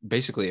they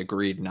basically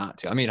agreed not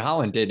to. I mean,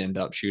 Holland did end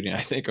up shooting,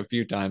 I think, a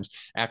few times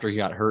after he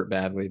got hurt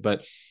badly,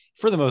 but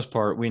for the most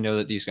part, we know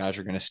that these guys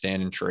are going to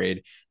stand and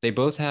trade. They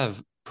both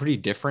have pretty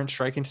different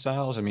striking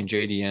styles. I mean,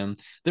 JDM,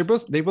 they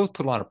both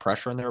put a lot of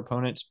pressure on their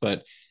opponents,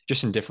 but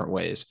just in different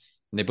ways.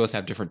 And they both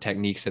have different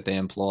techniques that they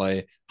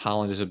employ.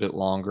 Holland is a bit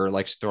longer,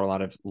 likes to throw a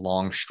lot of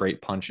long,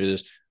 straight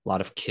punches, a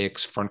lot of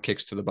kicks, front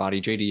kicks to the body.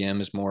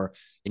 JDM is more,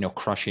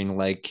 crushing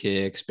leg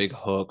kicks, big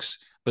hooks.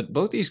 But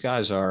both these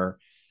guys are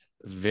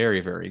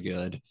very, very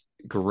good,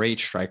 great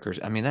strikers.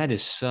 I mean, that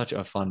is such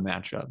a fun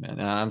matchup, man.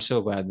 And I'm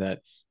so glad that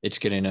it's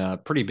getting a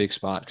pretty big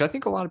spot because I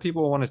think a lot of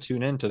people want to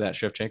tune into that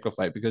Shevchenko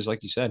fight because,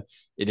 like you said,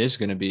 it is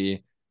going to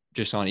be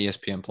just on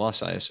ESPN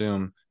Plus, I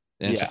assume.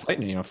 And it's a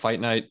fight,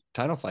 fight night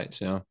title fight.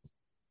 So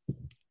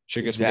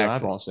should get some good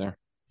eyeballs there.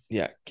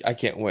 Yeah, I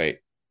can't wait.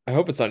 I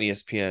hope it's on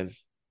ESPN,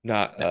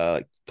 not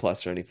like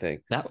Plus or anything.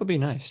 That would be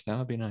nice. That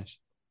would be nice.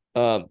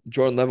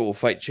 Jordan Levitt will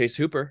fight Chase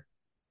Hooper.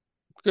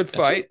 Good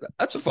fight.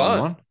 That's a fun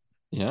one.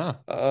 Yeah.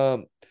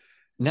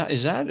 Now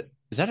is that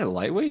a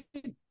lightweight?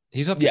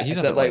 He's up. Yeah, he's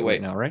up at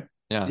lightweight now, right?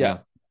 Yeah.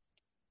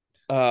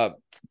 Can't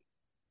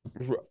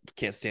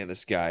stand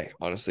this guy,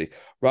 honestly.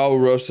 Raul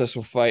Rosas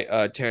will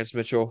fight Terrence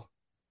Mitchell.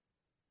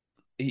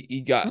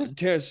 He got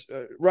Terrence.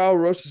 Raul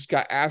Rosas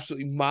got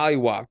absolutely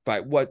mollywopped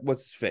by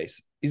what's his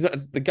face. He's not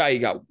the guy he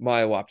got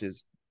mollywopped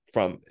is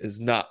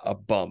not a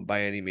bum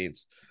by any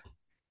means.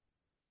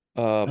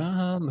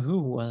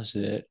 Who was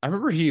it? I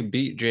remember he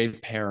beat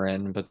Jade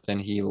Perrin, but then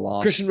he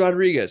lost Christian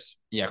Rodriguez.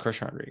 Yeah,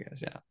 Christian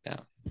Rodriguez. Yeah.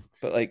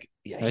 But like,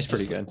 yeah, He's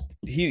pretty good.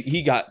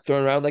 He got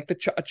thrown around like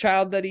a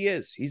child that he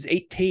is. He's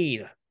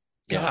 18. Yeah.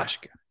 Gosh.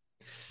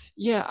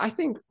 Yeah, I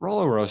think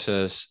Raul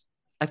Rosas,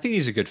 I think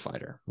he's a good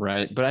fighter,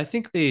 right? But I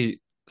think they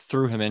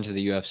threw him into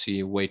the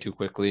UFC way too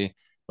quickly.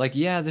 Like,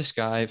 yeah, this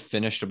guy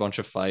finished a bunch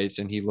of fights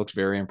and he looked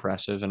very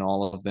impressive in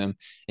all of them.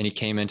 And he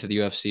came into the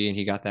UFC and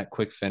he got that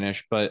quick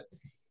finish. But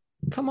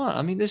come on,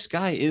 I mean, this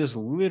guy is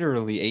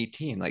literally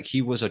 18. Like,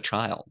 he was a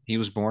child. He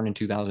was born in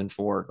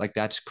 2004. Like,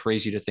 that's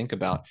crazy to think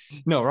about.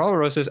 No, Raul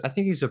Rosas, I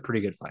think he's a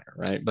pretty good fighter,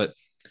 right? But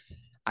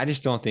I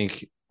just don't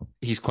think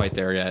he's quite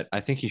there yet. I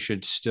think he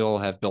should still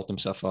have built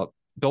himself up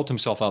a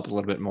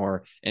little bit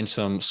more in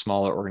some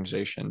smaller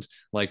organizations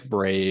like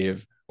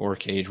Brave or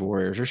Cage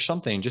Warriors or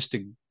something just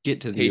to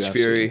get to the Cage UFC.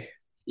 Fury.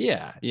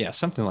 Yeah,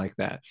 something like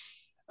that.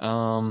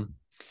 So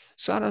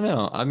I don't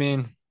know. I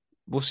mean,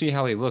 we'll see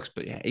how he looks,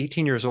 but yeah,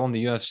 18 years old in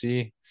the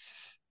UFC,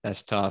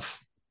 that's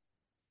tough.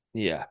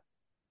 Yeah.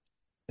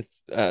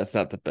 It's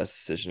not the best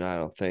decision, I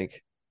don't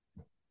think.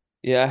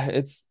 Yeah,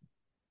 it's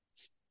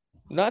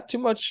not too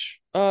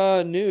much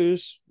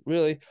news,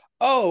 really.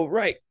 Oh,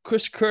 right.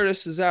 Chris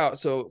Curtis is out.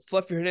 So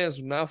Fluffy Hernandez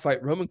will now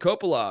fight Roman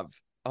Kopilov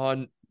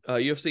on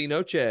UFC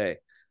Noche.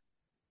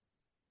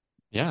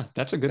 Yeah,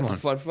 that's a good That's a one.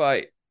 fun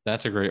fight.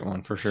 That's a great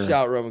one for sure.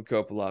 Shout Roman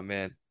Kopilov,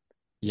 man.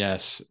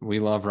 Yes, we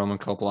love Roman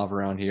Kopilov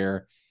around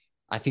here.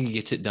 I think he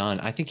gets it done.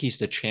 I think he's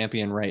the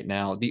champion right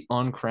now, the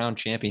uncrowned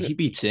champion. He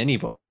beats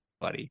anybody.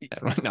 No,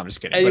 I'm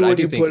just kidding. But Anyone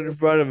you put in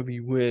front of him, he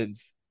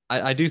wins.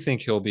 I do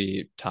think he'll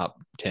be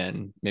top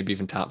 10, maybe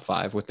even top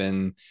 5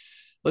 within,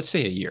 let's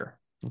say, a year.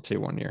 Let's say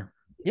 1 year.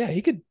 Yeah,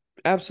 he could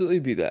absolutely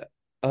be that.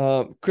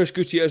 Chris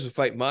Gutierrez will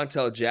fight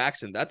Montel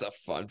Jackson. That's a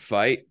fun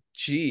fight.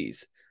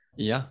 Jeez.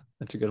 Yeah,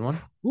 that's a good one.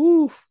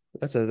 Woo.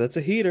 That's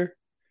a heater.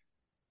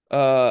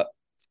 And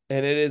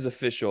it is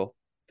official.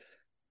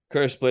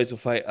 Curtis Blades will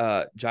fight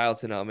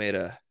Jailton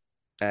Almeida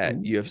at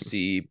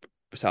UFC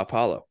Sao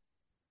Paulo.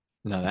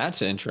 Now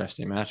that's an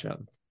interesting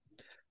matchup.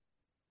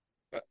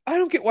 I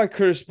don't get why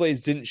Curtis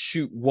Blades didn't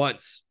shoot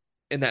once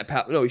in that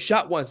No, he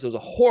shot once. It was a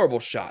horrible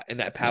shot in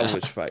that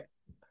Pavlovich fight.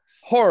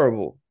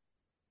 Horrible.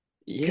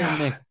 Yeah, God.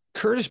 man.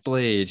 Curtis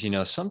Blades,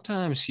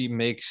 sometimes he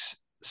makes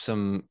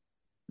some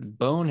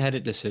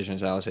boneheaded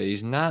decisions, I would say.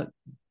 He's not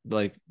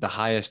like the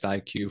highest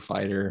IQ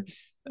fighter.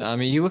 I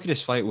mean, you look at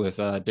his fight with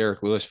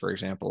Derek Lewis, for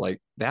example,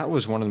 like that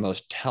was one of the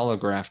most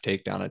telegraphed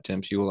takedown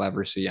attempts you will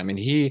ever see. I mean,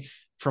 he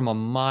from a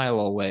mile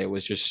away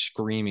was just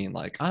screaming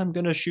like, I'm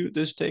going to shoot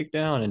this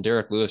takedown. And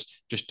Derek Lewis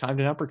just timed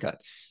an uppercut.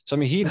 So, I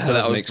mean, he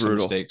does make some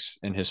mistakes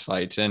in his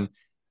fights. And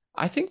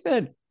I think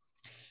that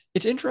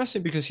it's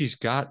interesting because he's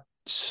got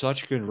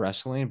such good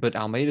wrestling, but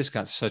Almeida's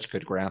got such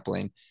good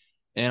grappling.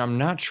 And I'm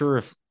not sure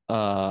if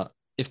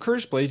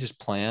Curtis Blades'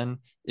 plan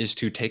is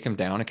to take him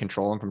down and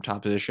control him from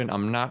top position,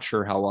 I'm not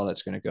sure how well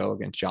that's going to go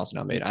against Jailton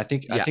Almeida. I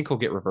think he'll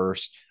get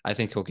reversed. I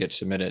think he'll get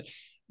submitted,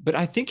 but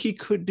I think he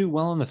could do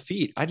well on the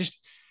feet.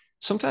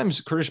 Sometimes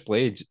Curtis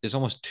Blades is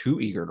almost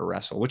too eager to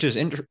wrestle, which is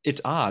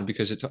it's odd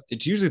because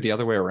it's usually the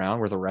other way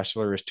around where the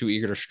wrestler is too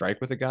eager to strike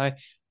with a guy.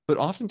 But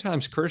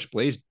oftentimes Curtis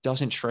Blades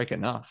doesn't strike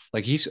enough.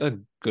 Like he's a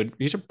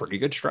pretty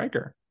good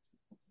striker.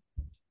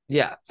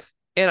 Yeah.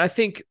 And I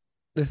think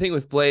the thing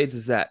with Blades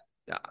is that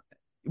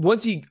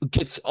once he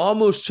gets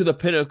almost to the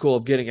pinnacle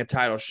of getting a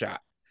title shot,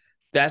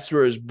 that's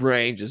where his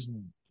brain just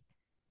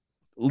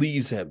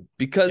leaves him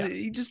because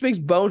he just makes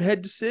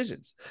bonehead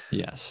decisions.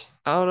 Yes.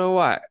 I don't know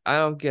why. I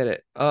don't get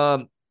it.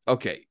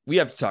 Okay, we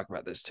have to talk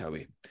about this,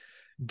 Toby.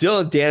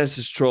 Dylan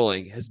Dennis's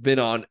trolling has been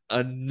on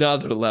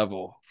another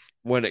level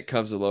when it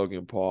comes to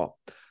Logan Paul.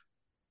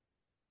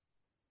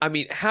 I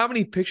mean, how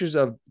many pictures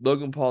of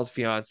Logan Paul's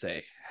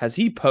fiance has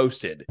he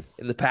posted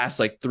in the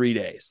past 3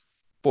 days,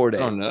 4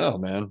 days? Oh no,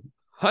 man.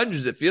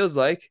 Hundreds, it feels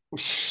like.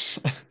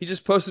 He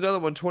just posted another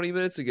one 20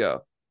 minutes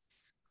ago.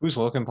 Who's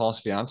Logan Paul's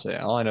fiance?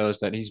 All I know is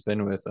that he's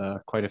been with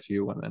quite a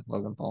few women,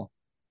 Logan Paul.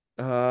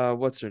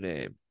 What's her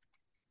name?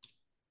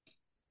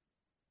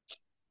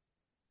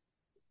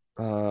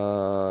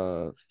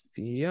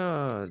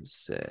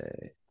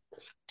 Fiance.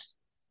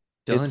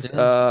 Dylan It's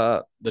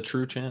the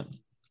true champ.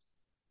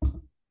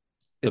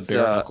 It's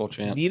bare knuckle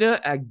champ. Nina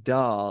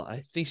Agdal.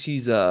 I think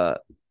she's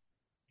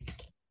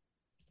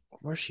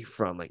where's she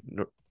from?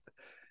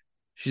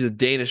 She's a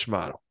Danish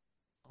model.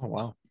 Oh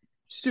wow.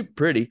 She's super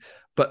pretty.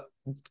 But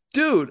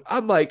dude,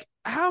 I'm like,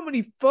 how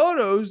many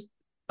photos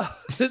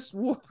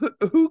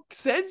who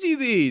sends you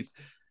these?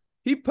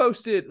 He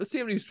posted, let's see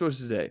how many he's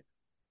posted today.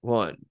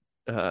 1,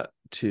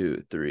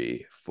 2,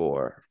 3,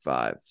 4,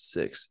 5,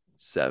 6,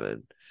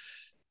 7,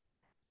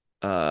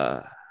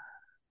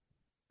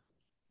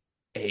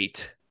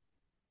 8.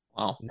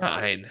 Wow.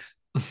 9,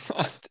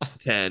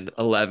 10,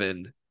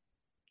 11.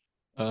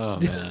 Oh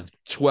man.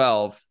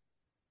 12,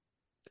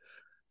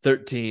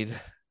 13,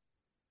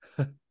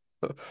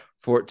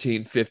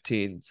 14,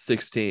 15,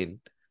 16,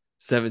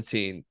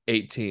 17,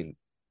 18.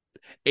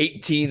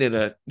 18 in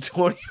a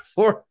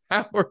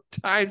 24-hour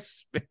time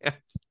span.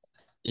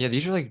 Yeah,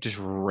 these are just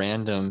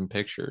random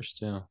pictures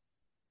too.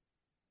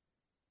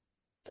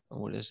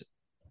 What is it?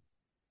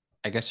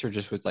 I guess they're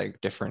just with like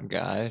different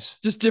guys.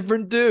 Just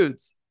different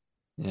dudes.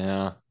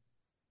 Yeah.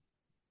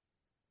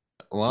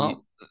 He,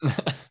 Well,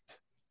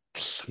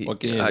 he what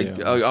can you I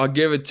do? I'll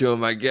give it to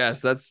him, I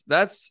guess.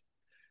 That's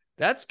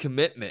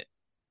commitment.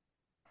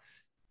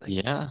 Like,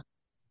 Yeah.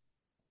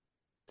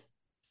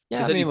 Yeah,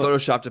 and I then he mean, look.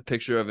 photoshopped a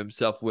picture of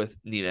himself with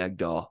Nina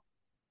Agdal.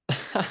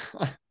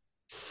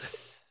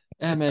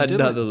 Yeah, man,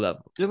 Another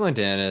level. Dylan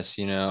Dennis,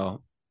 he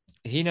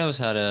knows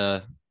how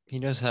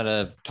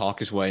to talk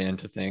his way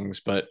into things,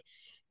 but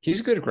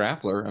he's a good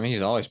grappler. I mean,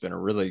 he's always been a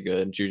really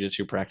good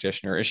jiu-jitsu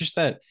practitioner. It's just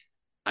that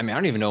I mean, I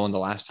don't even know when the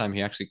last time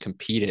he actually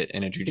competed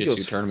in a I think it jiu-jitsu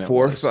was tournament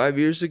 4 or 5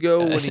 years ago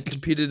when he It,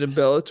 competed in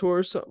Bellator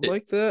or something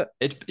like that.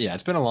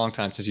 it's been a long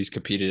time since he's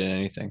competed in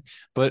anything.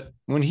 But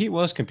when he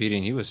was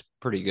competing, he was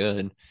pretty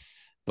good.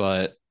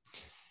 But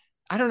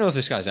I don't know if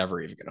this guy's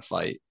ever even going to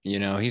fight.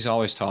 He's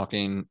always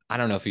talking. I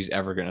don't know if he's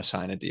ever going to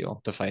sign a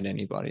deal to fight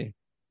anybody,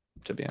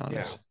 to be Yeah,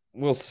 honest.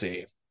 we'll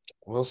see.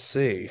 We'll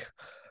see.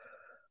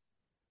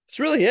 That's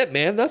really it,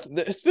 man.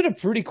 It's been a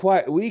pretty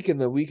quiet week in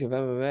the week of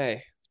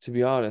MMA, to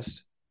be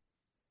honest.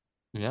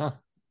 Yeah.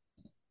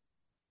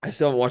 I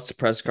still haven't watched the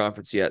press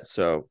conference yet,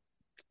 so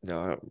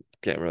I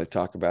can't really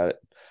talk about it.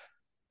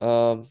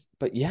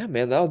 But yeah,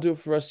 man, that'll do it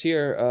for us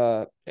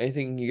here.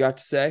 Anything you got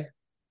to say?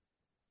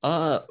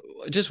 Uh,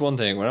 just one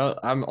thing.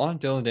 I'm on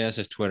Dylan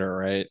Dance's Twitter,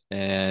 right?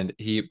 And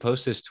he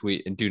posts this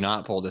tweet, and do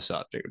not pull this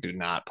up, dude. Do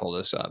not pull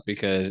this up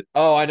because,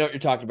 Oh, I know what you're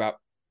talking about.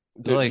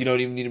 Dude, you like, don't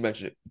even need to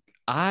mention it.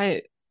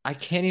 I I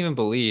can't even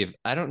believe.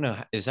 I don't know.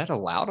 Is that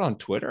allowed on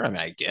Twitter? I mean,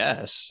 I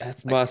guess.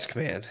 That's Musk,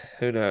 man.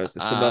 Who knows? It's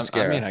the I mean,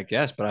 mascara. I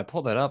guess, but I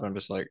pulled that up and I'm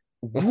just like,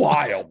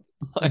 Wild.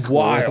 like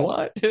Wild.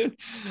 what, dude?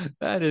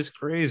 That is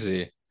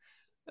crazy.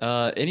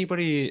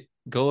 Anybody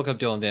go look up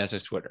Dylan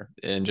Dance's Twitter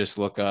and just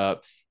look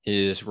up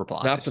his It's not for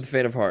replies. the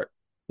faint of heart.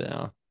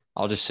 So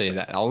I'll just say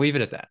that. I'll leave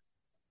it at that.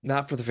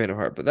 Not for the faint of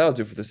heart, but that'll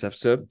do for this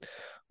episode.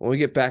 When we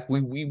get back,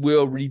 we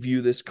will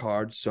review this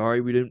card.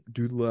 Sorry we didn't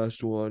do the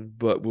last one,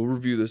 but we'll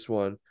review this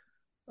one.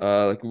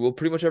 Like we will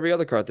pretty much every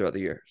other card throughout the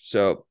year.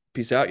 So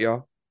peace out,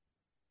 y'all.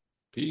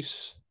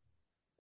 Peace.